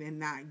situation and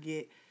not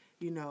get,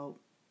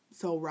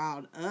 so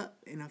riled up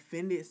and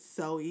offended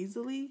so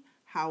easily.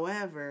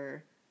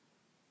 However,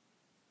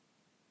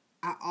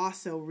 I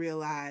also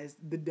realized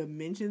the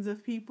dimensions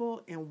of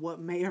people and what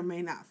may or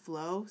may not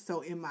flow.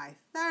 So in my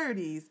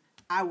 30s,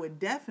 I would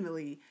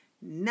definitely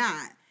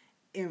not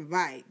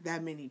invite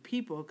that many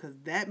people because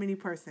that many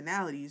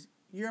personalities,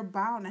 you're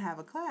bound to have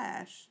a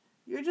clash.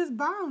 You're just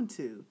bound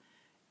to.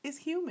 It's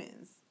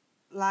humans.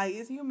 Like,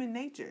 it's human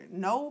nature.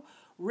 No,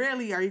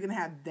 rarely are you going to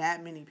have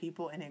that many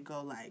people and it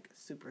go, like,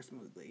 super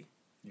smoothly.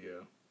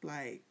 Yeah.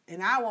 Like,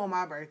 and I want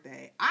my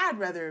birthday. I'd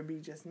rather it be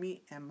just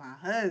me and my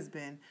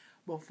husband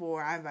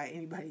before I invite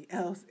anybody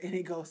else and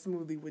it goes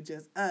smoothly with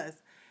just us.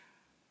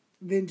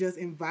 than just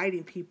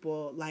inviting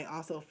people, like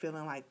also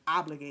feeling like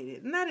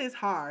obligated. And that is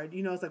hard.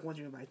 You know, it's like once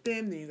you invite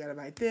them, then you got to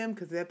invite them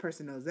because that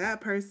person knows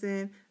that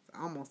person. It's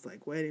almost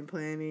like wedding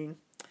planning.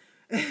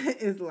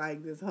 It's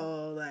like this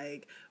whole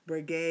like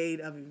brigade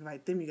of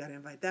invite them, you got to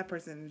invite that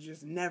person. It's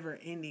just never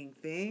ending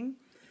thing.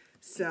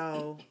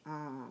 So,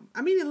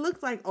 I mean, it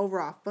looked like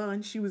overall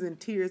fun. She was in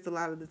tears a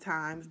lot of the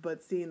times,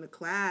 but seeing the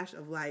clash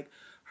of like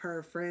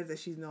her friends that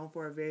she's known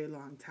for a very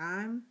long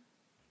time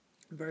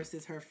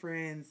versus her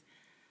friends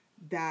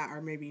that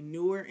are maybe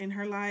newer in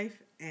her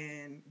life,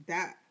 and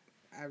that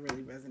I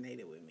really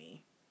resonated with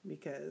me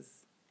because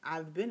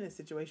I've been in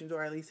situations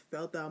or at least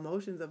felt the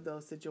emotions of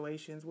those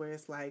situations where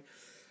it's like,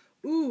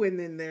 ooh, and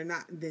then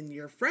then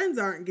your friends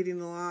aren't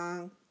getting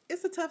along.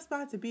 It's a tough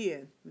spot to be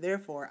in.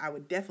 Therefore, I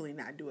would definitely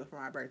not do it for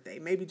my birthday.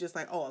 Maybe just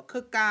like, oh, a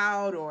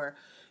cookout or,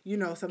 you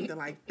know, something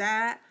like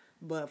that.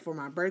 But for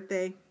my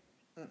birthday,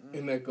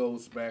 And that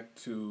goes back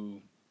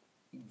to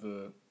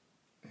the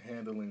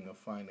handling of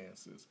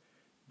finances.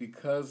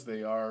 Because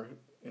they are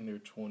in their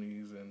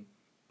 20s and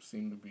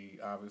seem to be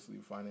obviously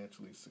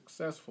financially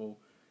successful,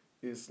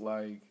 it's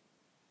like,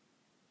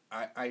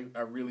 I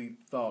really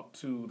thought,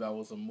 too, that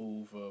was a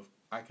move of,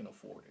 I can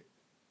afford it.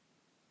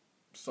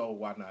 So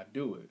why not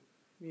do it?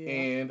 Yeah.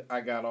 And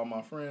I got all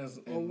my friends.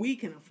 And well, we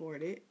can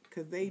afford it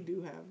because they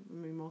do have. I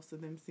mean, most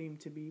of them seem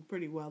to be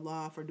pretty well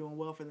off or doing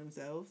well for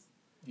themselves.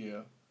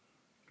 Yeah.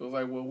 So it's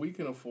like, well, we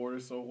can afford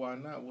it, so why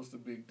not? What's the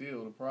big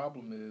deal? The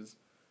problem is,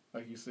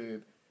 like you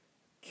said,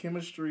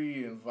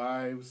 chemistry and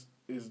vibes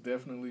is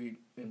definitely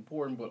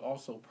important, but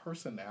also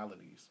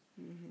personalities.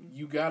 Mm-hmm.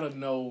 You got to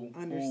know.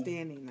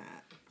 Understanding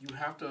that. You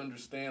have to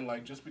understand,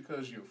 like, just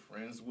because you're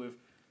friends with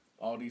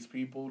all these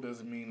people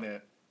doesn't mean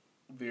that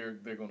they're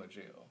going to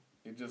jail.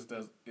 It just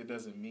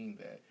doesn't mean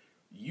that.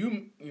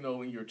 You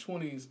know, in your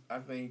 20s, I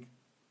think,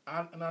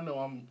 I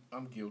know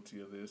I'm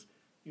guilty of this.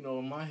 You know,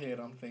 in my head,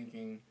 I'm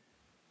thinking,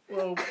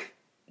 well,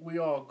 we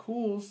all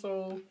cool,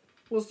 so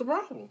what's the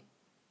problem?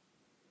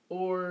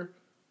 Or,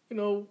 you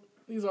know,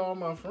 these are all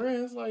my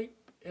friends. Like,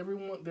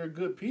 everyone, they're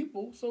good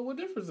people, so what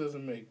difference does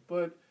it make?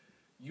 But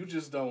you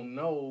just don't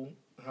know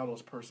how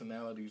those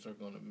personalities are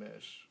going to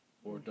mesh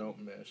or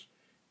don't mesh,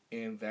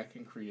 and that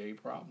can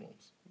create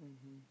problems.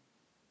 Mm-hmm.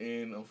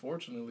 And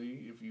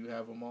unfortunately, if you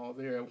have them all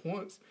there at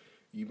once,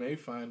 you may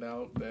find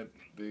out that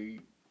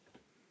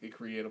it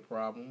create a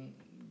problem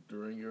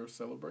during your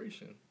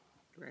celebration.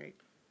 Right.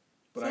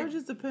 But it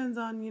just depends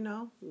on, you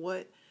know,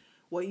 what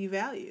you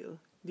value.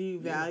 Do you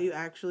value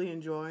actually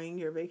enjoying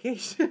your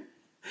vacation?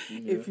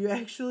 Yeah. If you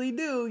actually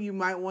do, you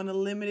might want to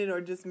limit it or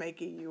just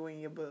make it you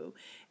and your boo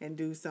and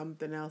do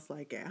something else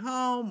like at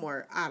home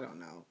or I don't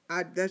know.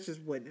 That's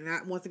just what.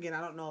 And once again,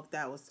 I don't know if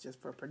that was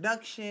just for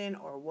production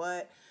or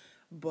what,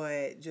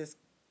 but just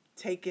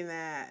taking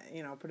that,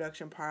 you know,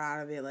 production part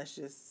out of it, let's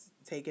just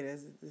take it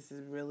as this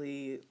is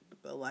really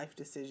a life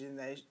decision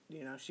that,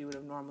 you know, she would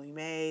have normally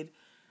made.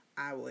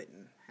 I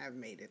wouldn't have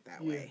made it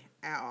that way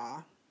at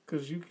all.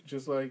 Because you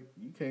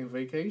can't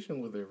vacation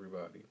with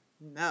everybody.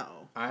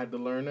 No. I had to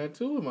learn that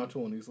too in my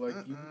 20s. Like,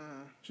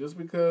 just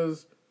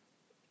because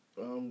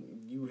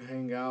you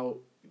hang out,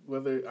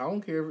 whether, I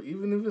don't care,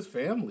 even if it's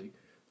family,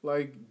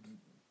 like,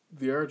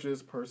 there are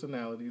just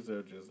personalities that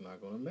are just not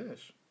going to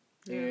mesh.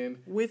 Yeah. And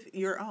with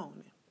your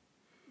own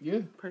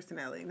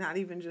personality. Not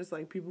even just,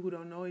 like, people who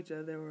don't know each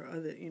other or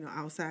other, you know,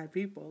 outside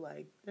people.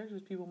 Like, there's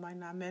just people might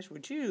not mesh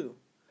with you.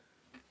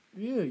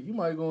 Yeah, you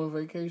might go on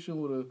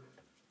vacation with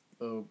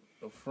a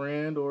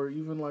friend or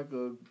even like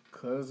a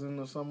cousin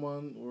or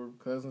someone or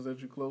cousins that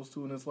you're close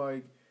to, and it's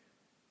like,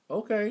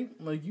 okay,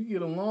 like you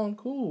get along,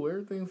 cool,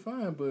 everything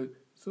fine, but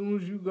as soon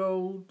as you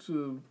go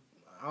to,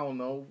 I don't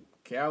know,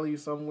 Cali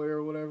somewhere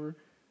or whatever,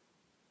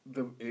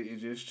 it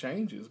just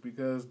changes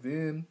because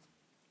then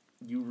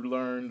you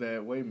learn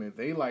that, wait a minute,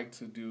 they like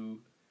to do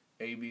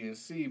A, B, and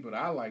C, but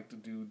I like to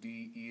do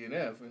D, E, and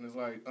F, and it's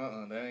like,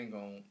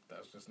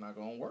 that's just not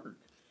gonna work.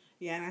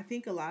 Yeah, and I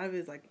think a lot of it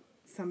is like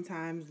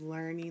sometimes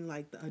learning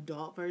like the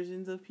adult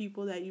versions of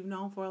people that you've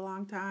known for a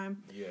long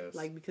time. Yes.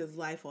 Like because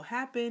life will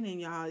happen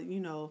and y'all, you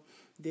know,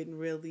 didn't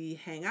really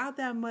hang out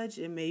that much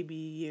in maybe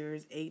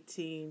years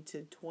 18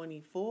 to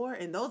 24.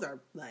 And those are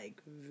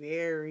like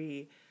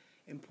very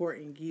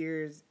important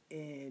years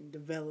in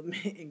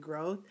development and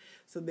growth.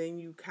 So then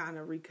you kind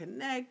of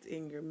reconnect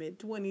in your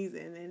mid-20s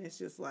and then it's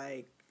just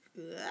like,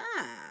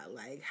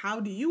 like how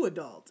do you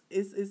adult?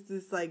 It's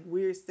this like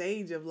weird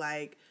stage of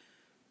like,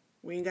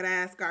 we ain't gotta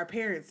ask our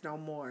parents no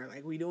more.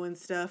 Like, we doing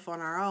stuff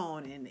on our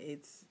own, and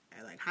it's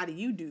like, how do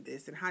you do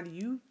this? And how do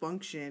you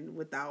function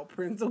without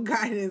parental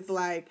guidance?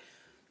 Like,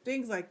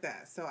 things like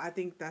that. So I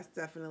think that's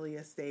definitely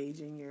a stage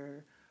in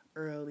your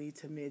early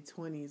to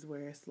mid-20s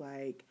where it's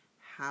like,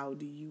 how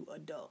do you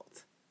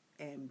adult?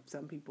 And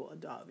some people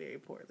adult very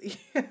poorly.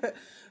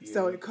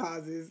 So it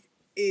causes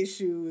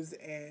issues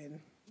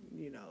and,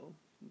 you know,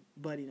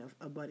 butting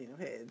of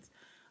heads.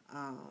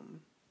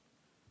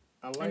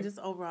 And just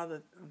overall,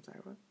 I'm sorry,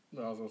 what?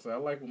 No, I was going to say, I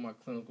like what my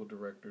clinical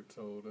director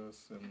told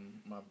us in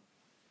my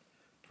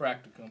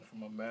practicum for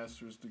my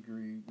master's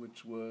degree,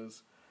 which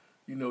was,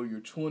 you know, your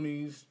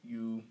 20s,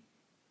 you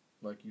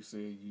like you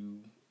said, you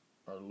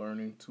are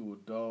learning to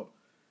adult,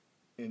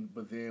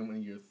 but then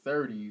in your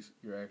 30s,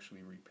 you're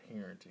actually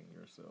reparenting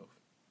yourself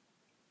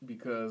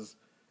because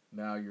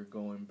now you're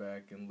going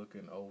back and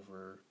looking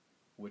over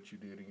what you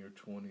did in your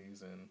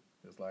 20s, and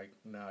it's like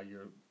now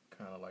you're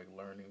kind of like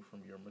learning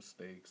from your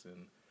mistakes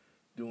and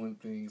doing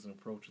things and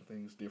approaching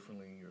things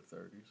differently in your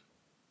 30s.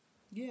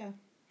 Yeah.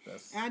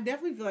 And I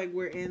definitely feel like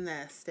we're in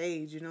that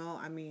stage,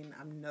 I mean,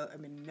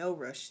 I'm in no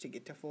rush to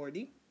get to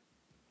 40.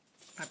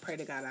 I pray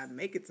to God I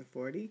make it to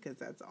 40 because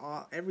that's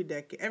all. Every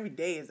day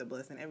is a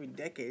blessing. Every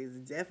decade is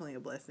definitely a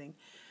blessing.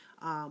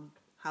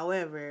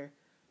 However,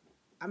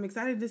 I'm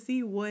excited to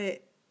see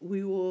what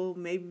we will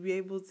maybe be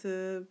able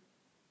to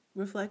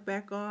reflect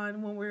back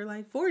on when we're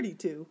like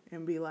 42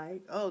 and be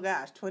like, oh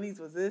gosh, 20s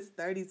was this,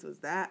 30s was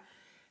that.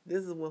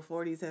 This is what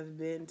 40s have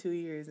been 2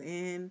 years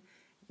in.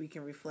 We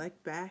can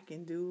reflect back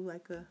and do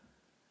like a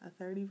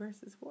 30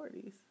 versus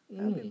 40s.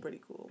 That would be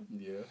pretty cool.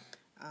 Yeah.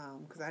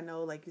 Because I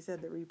know, like you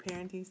said, the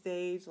reparenting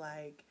stage,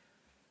 like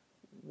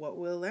what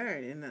we'll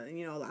learn. And,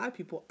 a lot of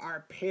people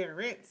are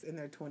parents in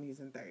their 20s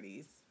and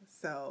 30s.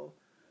 So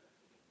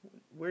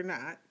we're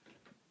not.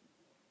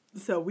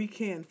 So we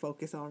can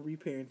focus on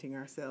reparenting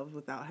ourselves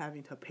without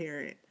having to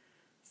parent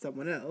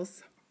someone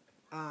else.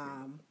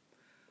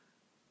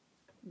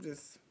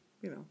 Just,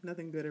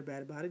 nothing good or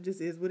bad about it.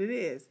 Just is what it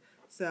is.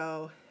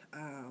 So,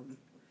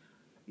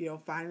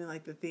 finding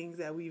like the things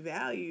that we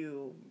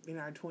value in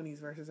our 20s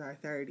versus our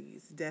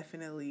 30s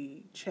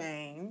definitely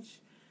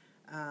change.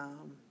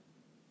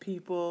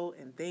 People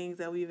and things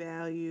that we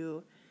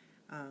value.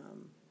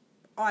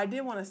 I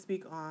did want to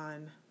speak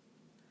on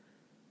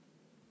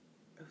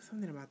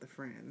something about the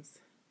friends.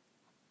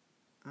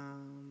 I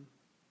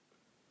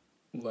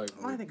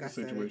think the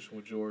situation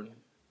with Jordan.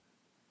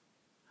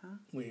 Huh?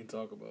 We didn't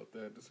talk about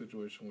that. The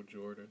situation with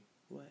Jordan.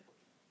 What?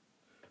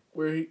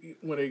 When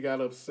they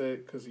got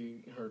upset because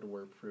he heard the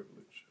word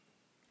privilege.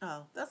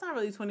 Oh, that's not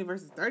really 20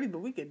 versus 30, but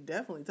we could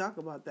definitely talk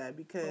about that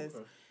because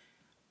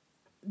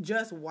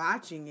just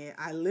watching it,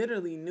 I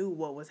literally knew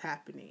what was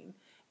happening.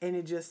 And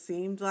it just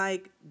seemed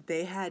like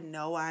they had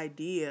no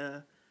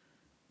idea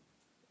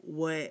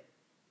what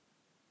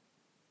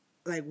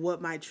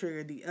might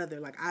trigger the other.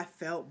 Like, I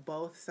felt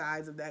both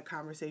sides of that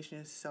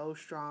conversation so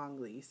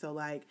strongly. So,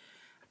 like,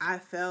 I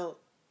felt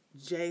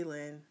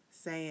Jalen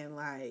saying,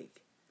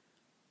 like,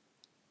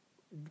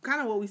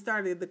 kind of what we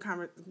started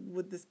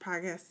with this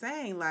podcast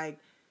saying, like,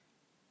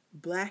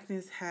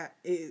 blackness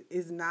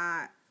is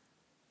not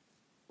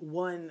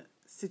one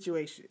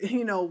situation,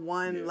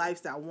 one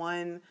lifestyle,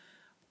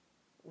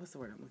 what's the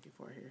word I'm looking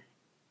for here?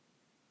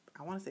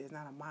 I want to say it's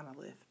not a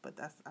monolith, but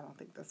I don't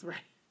think that's right.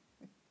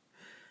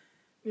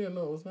 Yeah,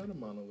 no, it's not a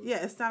monolith.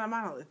 Yeah, it's not a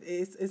monolith.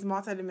 It's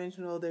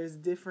multidimensional.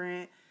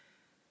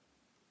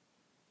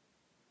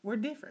 We're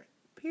different,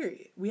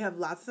 period. We have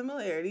lots of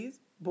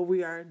similarities, but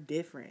we are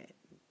different.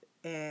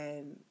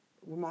 And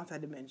we're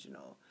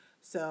multidimensional.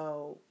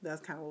 So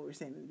that's kind of what we were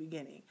saying in the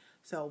beginning.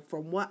 So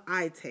from what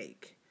I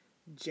take,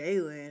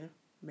 Jalen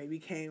maybe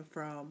came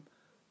from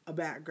a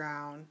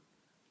background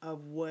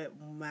of what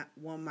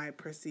one might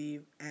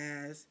perceive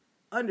as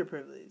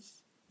underprivileged.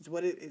 It's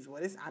what it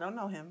is. I don't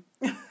know him,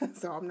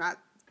 so I'm not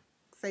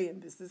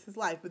saying this is his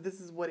life, but this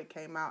is what it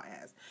came out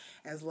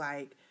as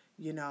like,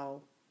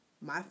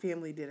 my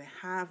family didn't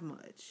have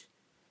much,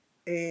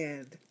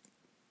 and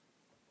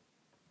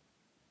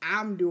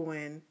I'm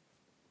doing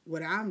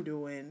what I'm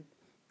doing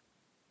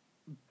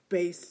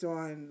based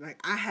on, like,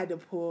 I had to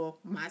pull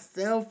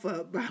myself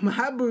up by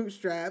my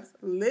bootstraps,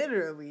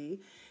 literally,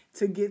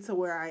 to get to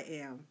where I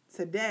am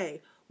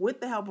today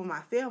with the help of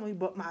my family,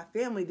 but my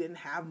family didn't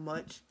have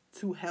much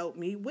to help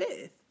me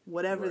with,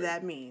 whatever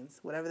that means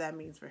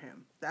for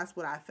him. That's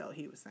what I felt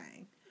he was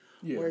saying.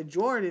 Yeah. Where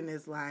Jordan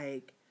is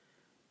like,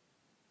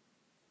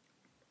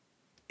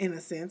 in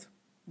a sense,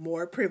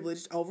 more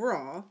privileged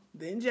overall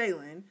than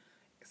Jalen.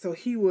 So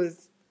he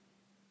was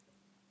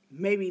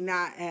maybe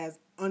not as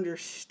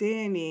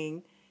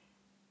understanding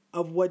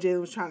of what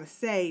Jalen was trying to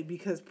say,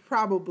 because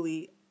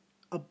probably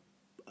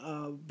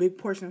a big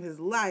portion of his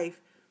life,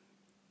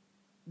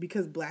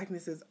 because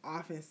blackness is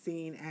often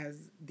seen as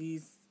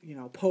these,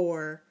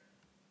 poor,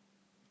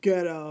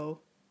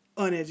 ghetto,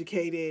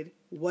 uneducated,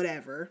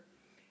 whatever,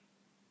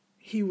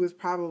 he was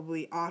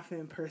probably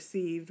often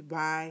perceived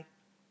by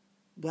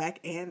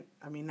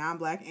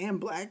non-black and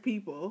black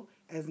people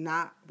as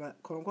not,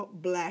 quote unquote,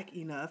 black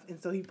enough.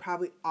 And so he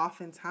probably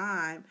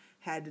oftentimes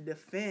had to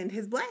defend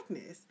his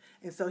blackness.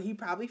 And so he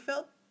probably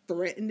felt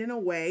threatened in a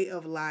way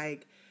of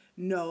like,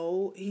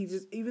 no,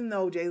 even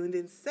though Jalen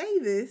didn't say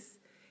this,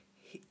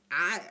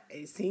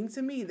 it seemed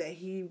to me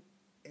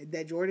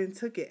that Jordan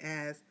took it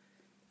as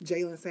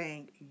Jalen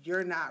saying,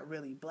 you're not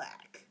really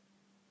black.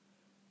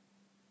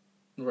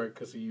 Right,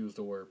 because he used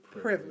the word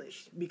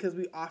privilege. Because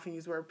we often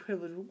use the word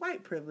privilege with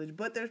white privilege,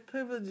 but there's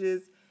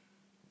privileges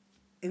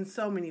in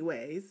so many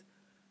ways.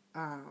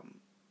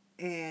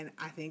 And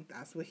I think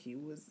that's what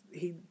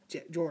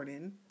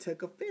Jordan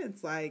took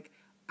offense. Like,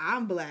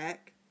 I'm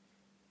black.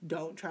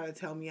 Don't try to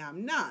tell me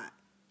I'm not.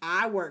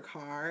 I work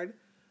hard.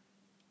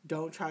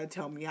 Don't try to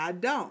tell me I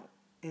don't.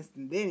 And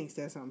then he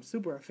said something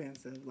super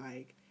offensive,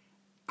 like,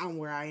 I'm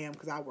where I am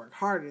because I work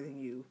harder than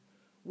you,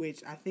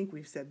 which I think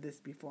we've said this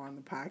before on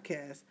the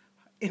podcast.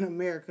 In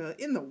America,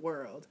 in the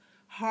world,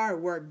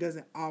 hard work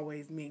doesn't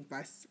always mean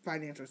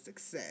financial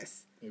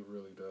success. It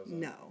really doesn't.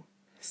 No.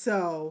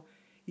 So,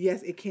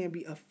 yes, it can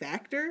be a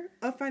factor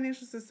of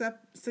financial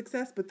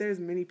success, but there's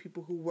many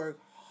people who work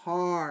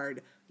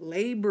hard,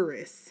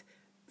 laborious,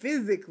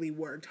 physically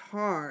worked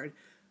hard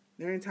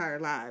their entire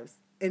lives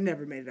and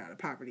never made it out of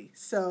poverty.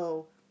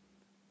 So,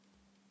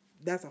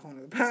 that's a whole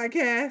nother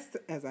podcast,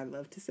 as I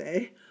love to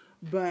say.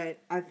 But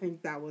I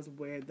think that was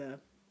where the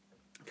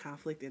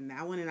conflict in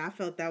that one, and I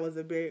felt that was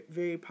a very,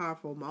 very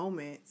powerful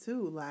moment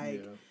too.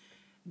 Like,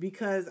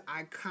 because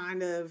I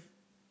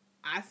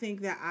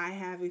think that I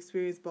have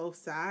experienced both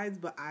sides,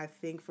 but I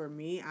think for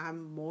me,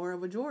 I'm more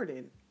of a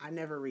Jordan. I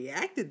never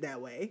reacted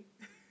that way.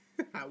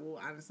 I will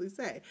honestly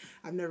say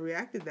I've never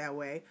reacted that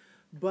way,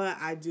 but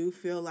I do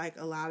feel like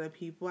a lot of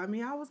people. I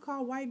mean, I was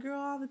called white girl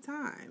all the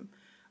time.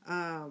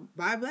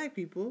 By black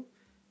people,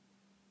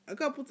 a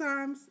couple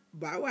times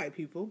by white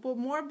people, but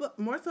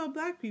more so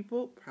black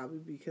people, probably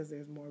because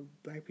there's more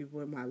black people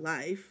in my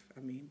life.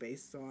 I mean,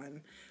 based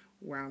on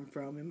where I'm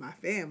from in my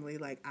family,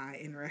 like, I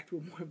interact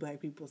with more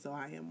black people, so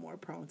I am more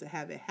prone to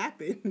have it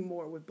happen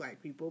more with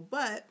black people.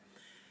 But,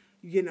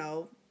 you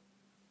know,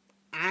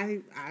 I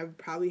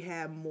probably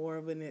had more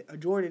of a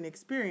Jordan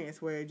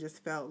experience where it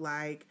just felt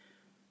like,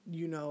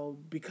 you know,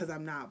 because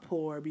I'm not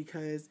poor,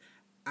 because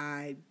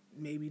I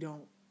maybe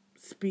don't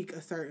speak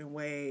a certain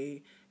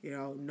way, you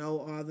know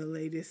all the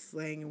latest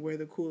slang and wear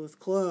the coolest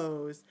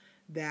clothes,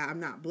 that I'm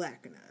not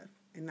black enough.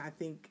 And I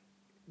think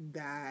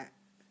that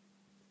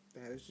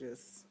is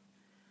just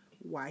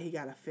why he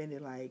got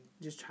offended, like,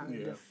 just trying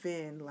to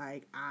defend,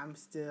 like, I'm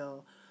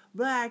still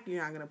black,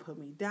 you're not going to put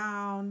me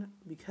down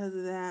because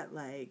of that,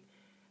 like,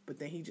 but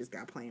then he just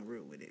got plain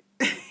rude with it.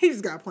 He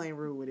just got plain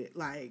rude with it,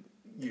 like.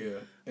 Yeah,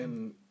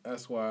 and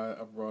that's why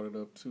I brought it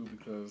up, too,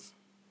 because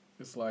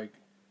it's like,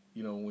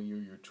 you know, when you're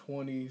in your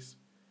 20s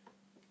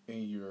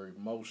and you're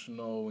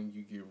emotional and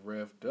you get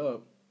revved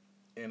up,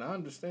 and I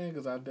understand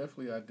because I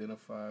definitely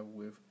identify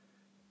with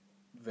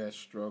that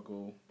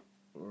struggle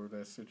or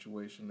that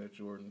situation that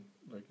Jordan,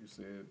 like you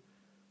said,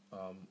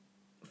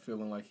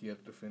 feeling like he had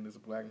to defend his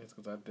blackness,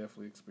 because I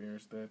definitely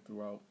experienced that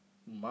throughout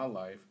my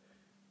life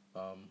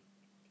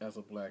as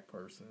a black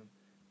person,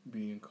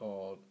 being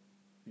called,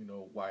 you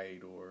know,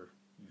 white, or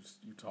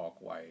you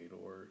talk white,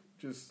 or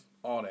just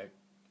all that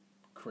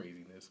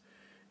craziness.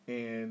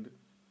 And,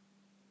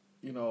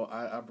 you know,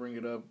 I bring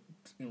it up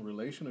in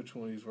relation to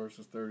 20s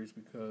versus 30s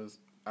because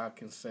I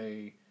can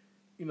say,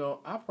 you know,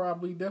 I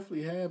probably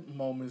definitely had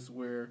moments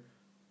where,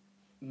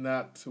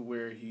 not to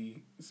where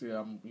he said,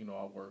 I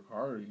work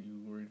harder than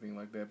you or anything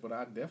like that, but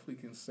I definitely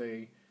can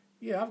say,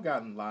 yeah, I've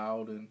gotten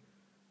loud and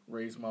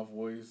raised my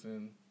voice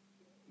and,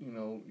 you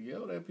know,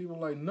 yelled at people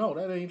like, no,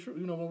 that ain't true,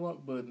 you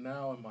know, but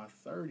now in my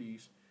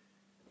 30s,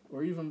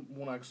 or even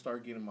when I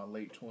start getting my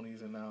late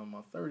 20s and now in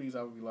my 30s,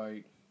 I would be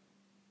like,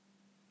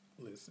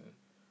 listen,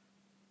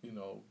 you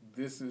know,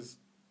 this is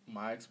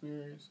my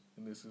experience,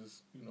 and this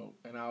is, you know,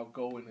 and I'll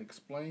go and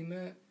explain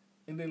that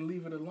and then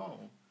leave it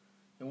alone.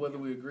 And whether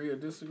we agree or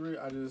disagree,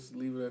 I just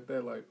leave it at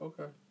that, like,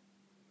 okay.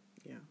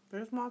 Yeah,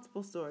 there's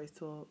multiple stories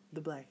to the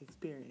black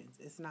experience.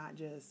 It's not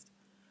just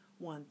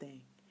one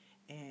thing.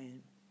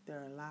 And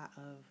there are a lot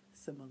of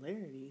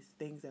similarities,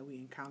 things that we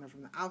encounter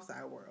from the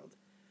outside world.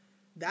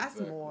 That's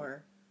exactly.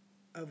 More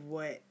of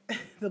what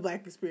the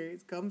black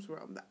experience comes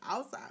from, the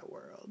outside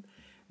world,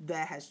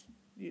 that has,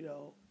 you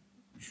know,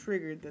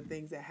 triggered the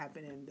things that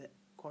happen in the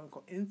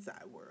quote-unquote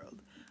inside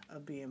world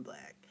of being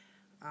black.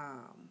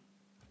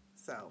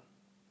 So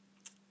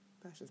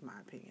that's just my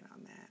opinion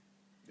on that.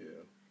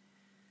 Yeah.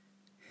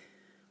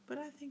 But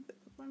I think,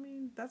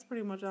 that's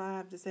pretty much all I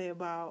have to say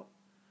about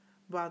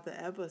the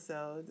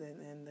episodes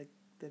and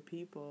the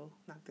people,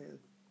 not the,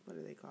 what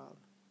are they called?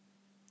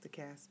 The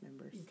cast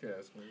members.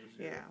 Cast members,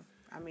 yeah.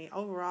 I mean,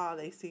 overall,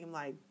 they seem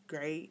like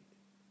great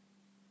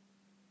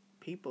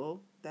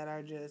people that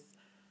are just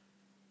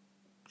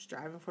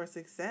striving for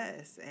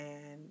success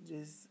and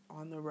just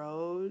on the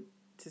road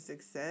to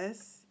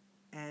success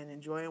and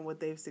enjoying what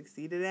they've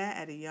succeeded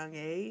at a young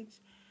age,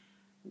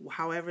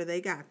 however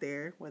they got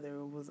there, whether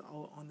it was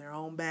on their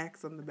own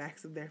backs, on the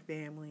backs of their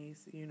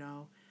families, you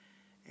know.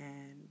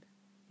 And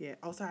yeah.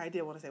 Oh, sorry, I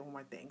did want to say one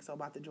more thing. So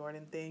about the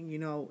Jordan thing, you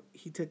know,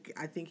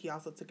 I think he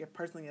also took it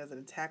personally as an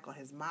attack on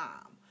his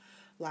mom.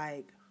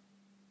 Like,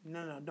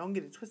 no, don't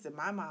get it twisted.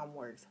 My mom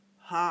works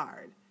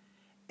hard.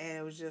 And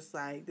it was just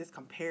like this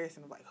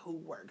comparison of like who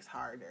works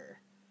harder.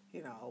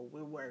 You know,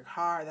 we work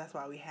hard. That's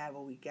why we have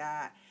what we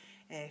got.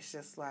 And it's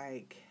just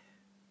like,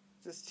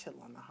 just chill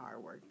on the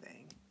hard work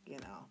thing, you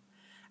know.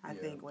 I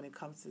think when it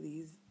comes to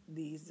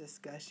these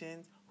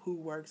discussions, who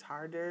works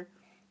harder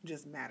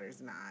just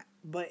matters not.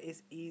 But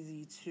it's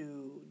easy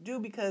to do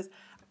because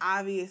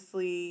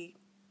obviously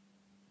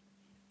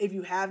if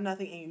you have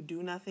nothing and you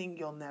do nothing,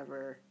 you're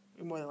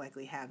more than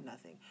likely have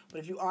nothing.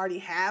 But if you already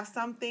have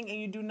something and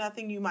you do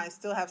nothing, you might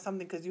still have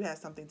something because you had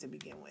something to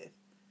begin with.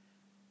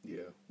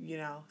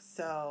 Yeah.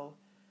 So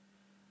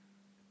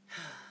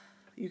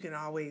you can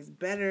always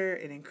better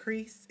and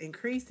increase.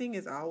 Increasing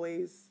is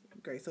always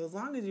great. So as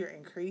long as you're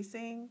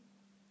increasing,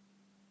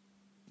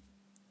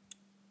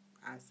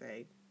 I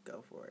say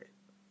go for it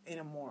in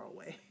a moral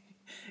way.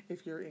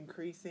 If you're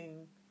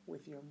increasing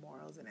with your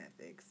morals and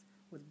ethics,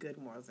 with good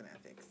morals and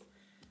ethics,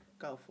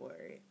 go for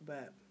it.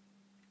 But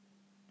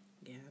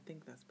yeah, I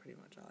think that's pretty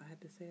much all I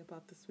had to say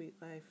about the sweet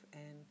life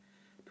and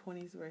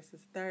 20s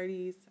versus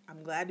 30s.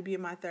 I'm glad to be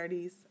in my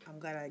 30s. I'm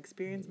glad I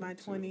experienced my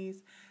 20s.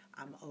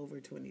 I'm over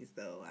 20s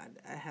though.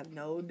 I have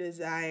no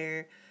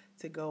desire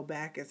to go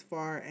back as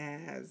far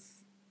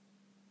as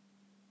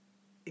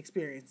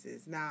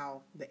experiences.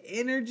 Now, the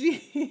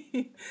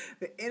energy,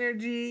 the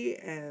energy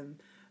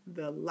and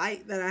the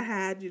light that I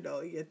had, your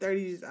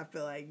 30s, I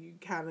feel like you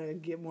kind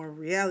of get more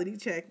reality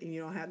check and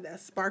you don't have that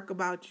spark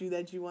about you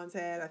that you once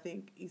had. I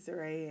think Issa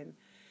Rae and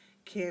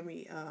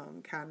Cammy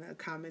kind of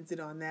commented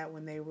on that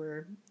when they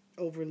were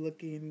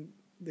overlooking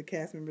the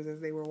cast members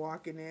as they were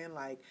walking in.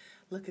 Like,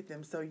 look at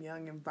them, so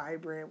young and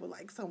vibrant with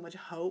like so much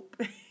hope,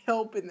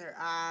 hope in their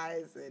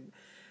eyes, and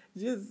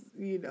just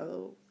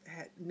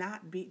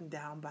not beaten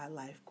down by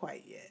life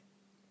quite yet.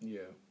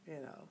 Yeah.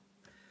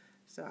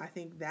 So I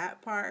think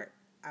that part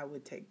I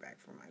would take back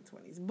from my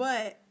 20s.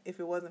 But if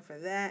it wasn't for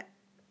that,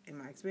 in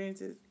my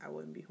experiences, I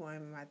wouldn't be who I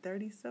am in my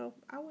 30s. So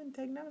I wouldn't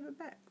take none of it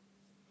back.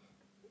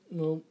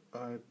 No,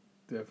 I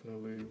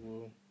definitely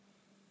will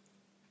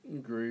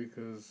agree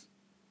because,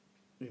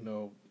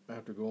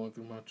 after going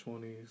through my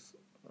 20s,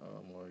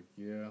 I'm like,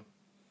 yeah,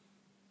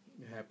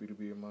 happy to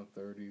be in my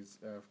 30s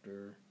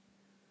after,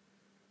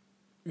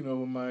 with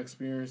my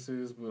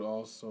experiences, but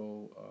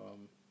also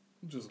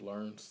just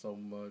learned so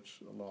much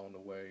along the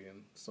way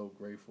and so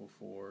grateful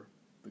for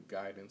the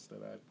guidance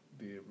that I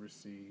did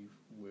receive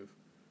with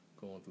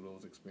going through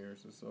those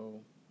experiences.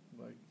 So,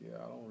 like, yeah,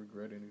 I don't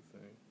regret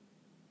anything.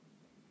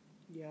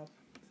 Yeah.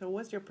 So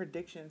what's your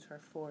predictions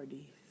for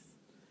 40s?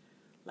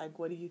 Like,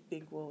 what do you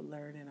think we'll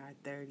learn in our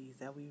 30s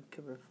that we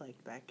could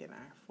reflect back in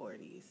our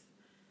 40s?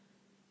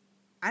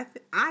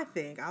 I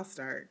think I'll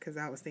start because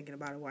I was thinking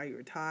about it while you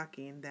were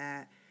talking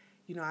that,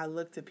 I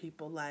look to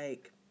people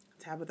like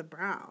Tabitha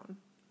Brown.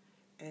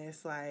 And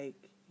it's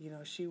like,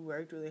 she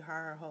worked really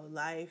hard her whole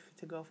life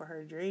to go for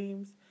her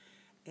dreams.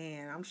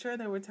 And I'm sure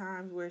there were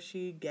times where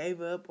she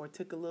gave up or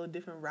took a little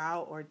different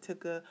route or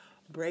took a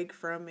break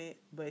from it,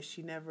 but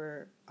she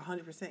never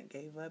 100%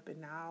 gave up. And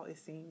now it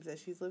seems that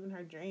she's living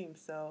her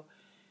dreams. So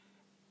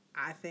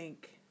I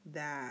think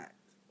that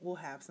we'll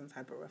have some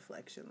type of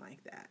reflection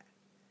like that.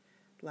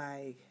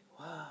 Like,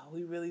 wow,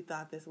 we really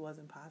thought this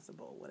wasn't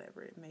possible,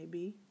 whatever it may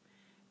be.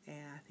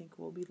 And I think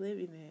we'll be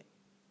living it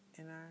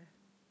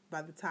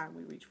by the time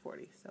we reach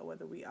 40. So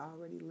whether we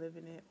already live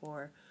in it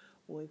or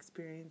we'll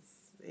experience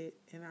it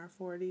in our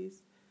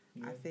 40s,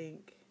 yeah. I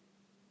think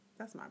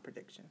that's my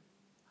prediction.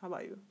 How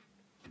about you?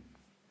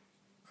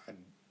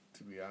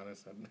 To be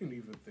honest, I didn't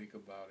even think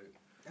about it.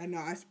 I know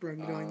I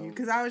sprung it on you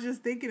because I was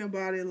just thinking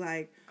about it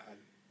like...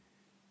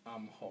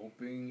 I'm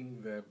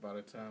hoping that by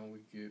the time we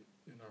get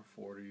in our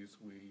 40s,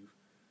 we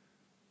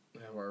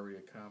have already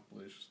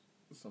accomplished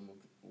some of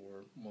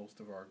or most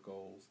of our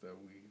goals that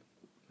we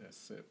have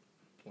set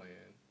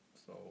planned.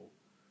 So,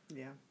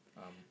 yeah.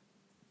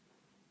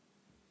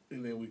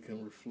 And then we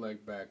can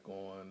reflect back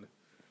on,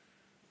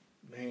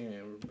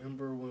 man,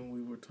 remember when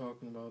we were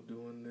talking about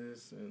doing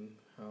this and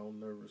how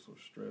nervous or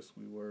stressed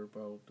we were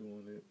about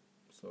doing it?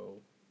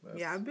 So,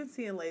 yeah, I've been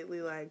seeing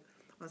lately, like,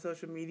 on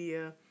social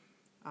media,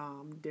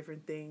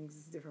 different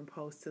things, different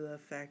posts to the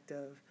effect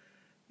of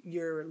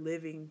you're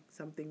living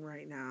something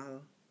right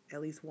now, at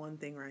least one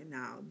thing right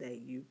now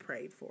that you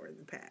prayed for in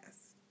the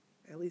past.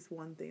 At least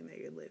one thing that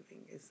you're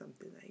living is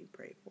something that you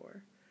prayed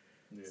for.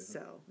 Yeah.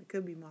 So it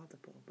could be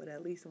multiple, but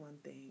at least one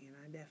thing. And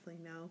I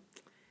definitely know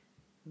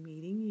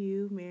meeting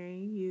you,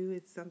 marrying you,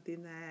 it's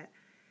something that,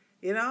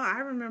 I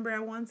remember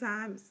at one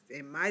time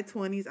in my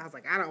 20s, I was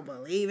like, I don't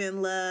believe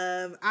in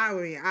love. I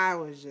mean, I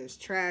was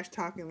just trash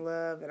talking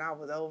love and I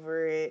was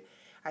over it.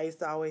 I used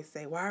to always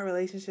say, why are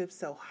relationships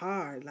so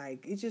hard?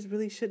 Like, it just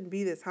really shouldn't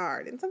be this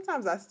hard. And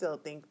sometimes I still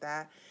think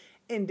that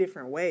in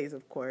different ways,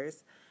 of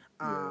course.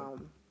 Yeah.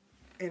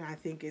 And I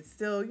think it's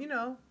still,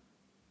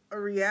 a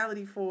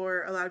reality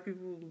for a lot of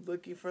people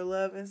looking for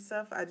love and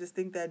stuff. I just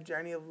think that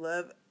journey of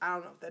love, I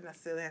don't know if that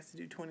necessarily has to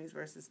do 20s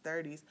versus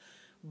 30s,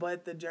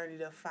 but the journey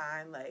to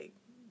find, like,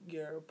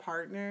 your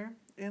partner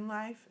in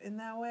life in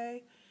that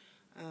way.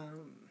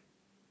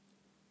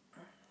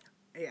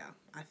 Yeah,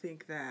 I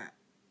think that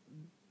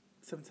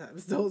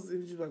sometimes those,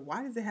 it's just like,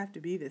 why does it have to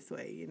be this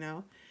way,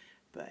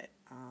 But,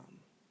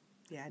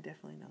 yeah, I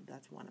definitely know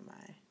that's one of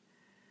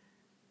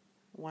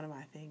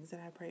my things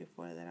that I pray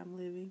for that I'm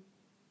living.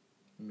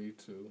 Me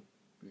too,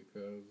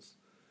 because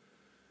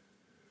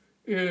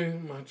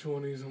in my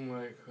 20s, I'm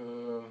like,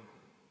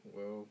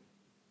 well,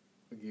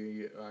 again,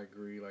 yeah, I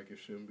agree, like, it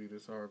shouldn't be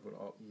this hard, but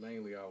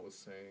mainly I was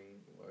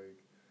saying, like,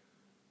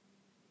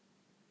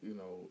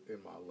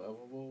 am I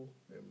lovable?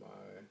 Am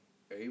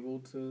I able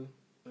to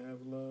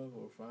have love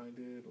or find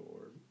it?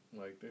 Or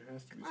Like, there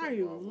has to be Are something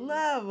you wrong with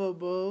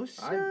lovable?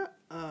 Shut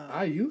up.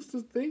 I used to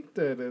think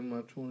that in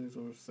my 20s,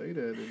 or say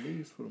that at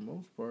least for the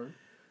most part.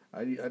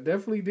 I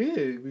definitely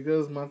did,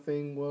 because my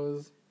thing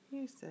was,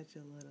 You're such a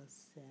little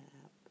sap.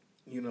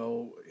 you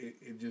know,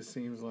 it just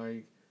seems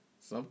like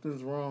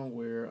something's wrong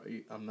where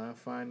I'm not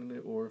finding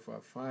it, or if I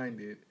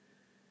find it,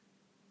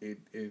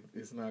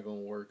 it's not going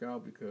to work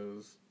out,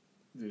 because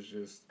there's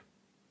just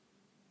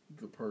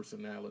the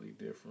personality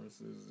difference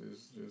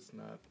is just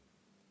not,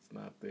 it's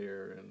not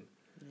there. And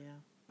Yeah.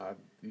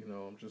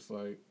 I'm just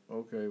like,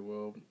 okay,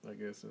 well, I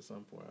guess at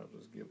some point I'll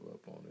just give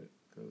up on it,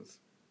 because,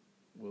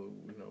 well,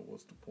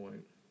 what's the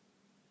point?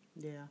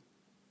 Yeah.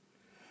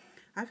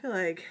 I feel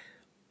like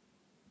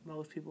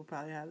most people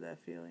probably have that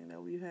feeling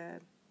that we've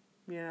had,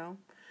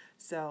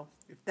 So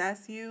if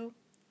that's you,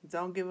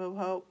 don't give up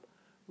hope.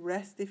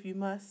 Rest if you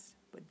must,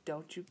 but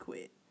don't you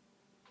quit.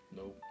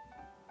 Nope.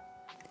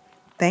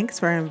 Thanks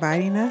for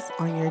inviting us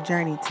on your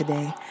journey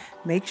today.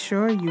 Make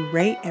sure you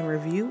rate and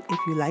review if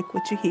you like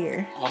what you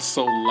hear.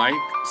 Also, like,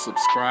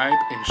 subscribe,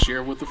 and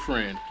share with a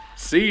friend.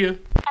 See ya.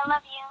 I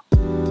love you.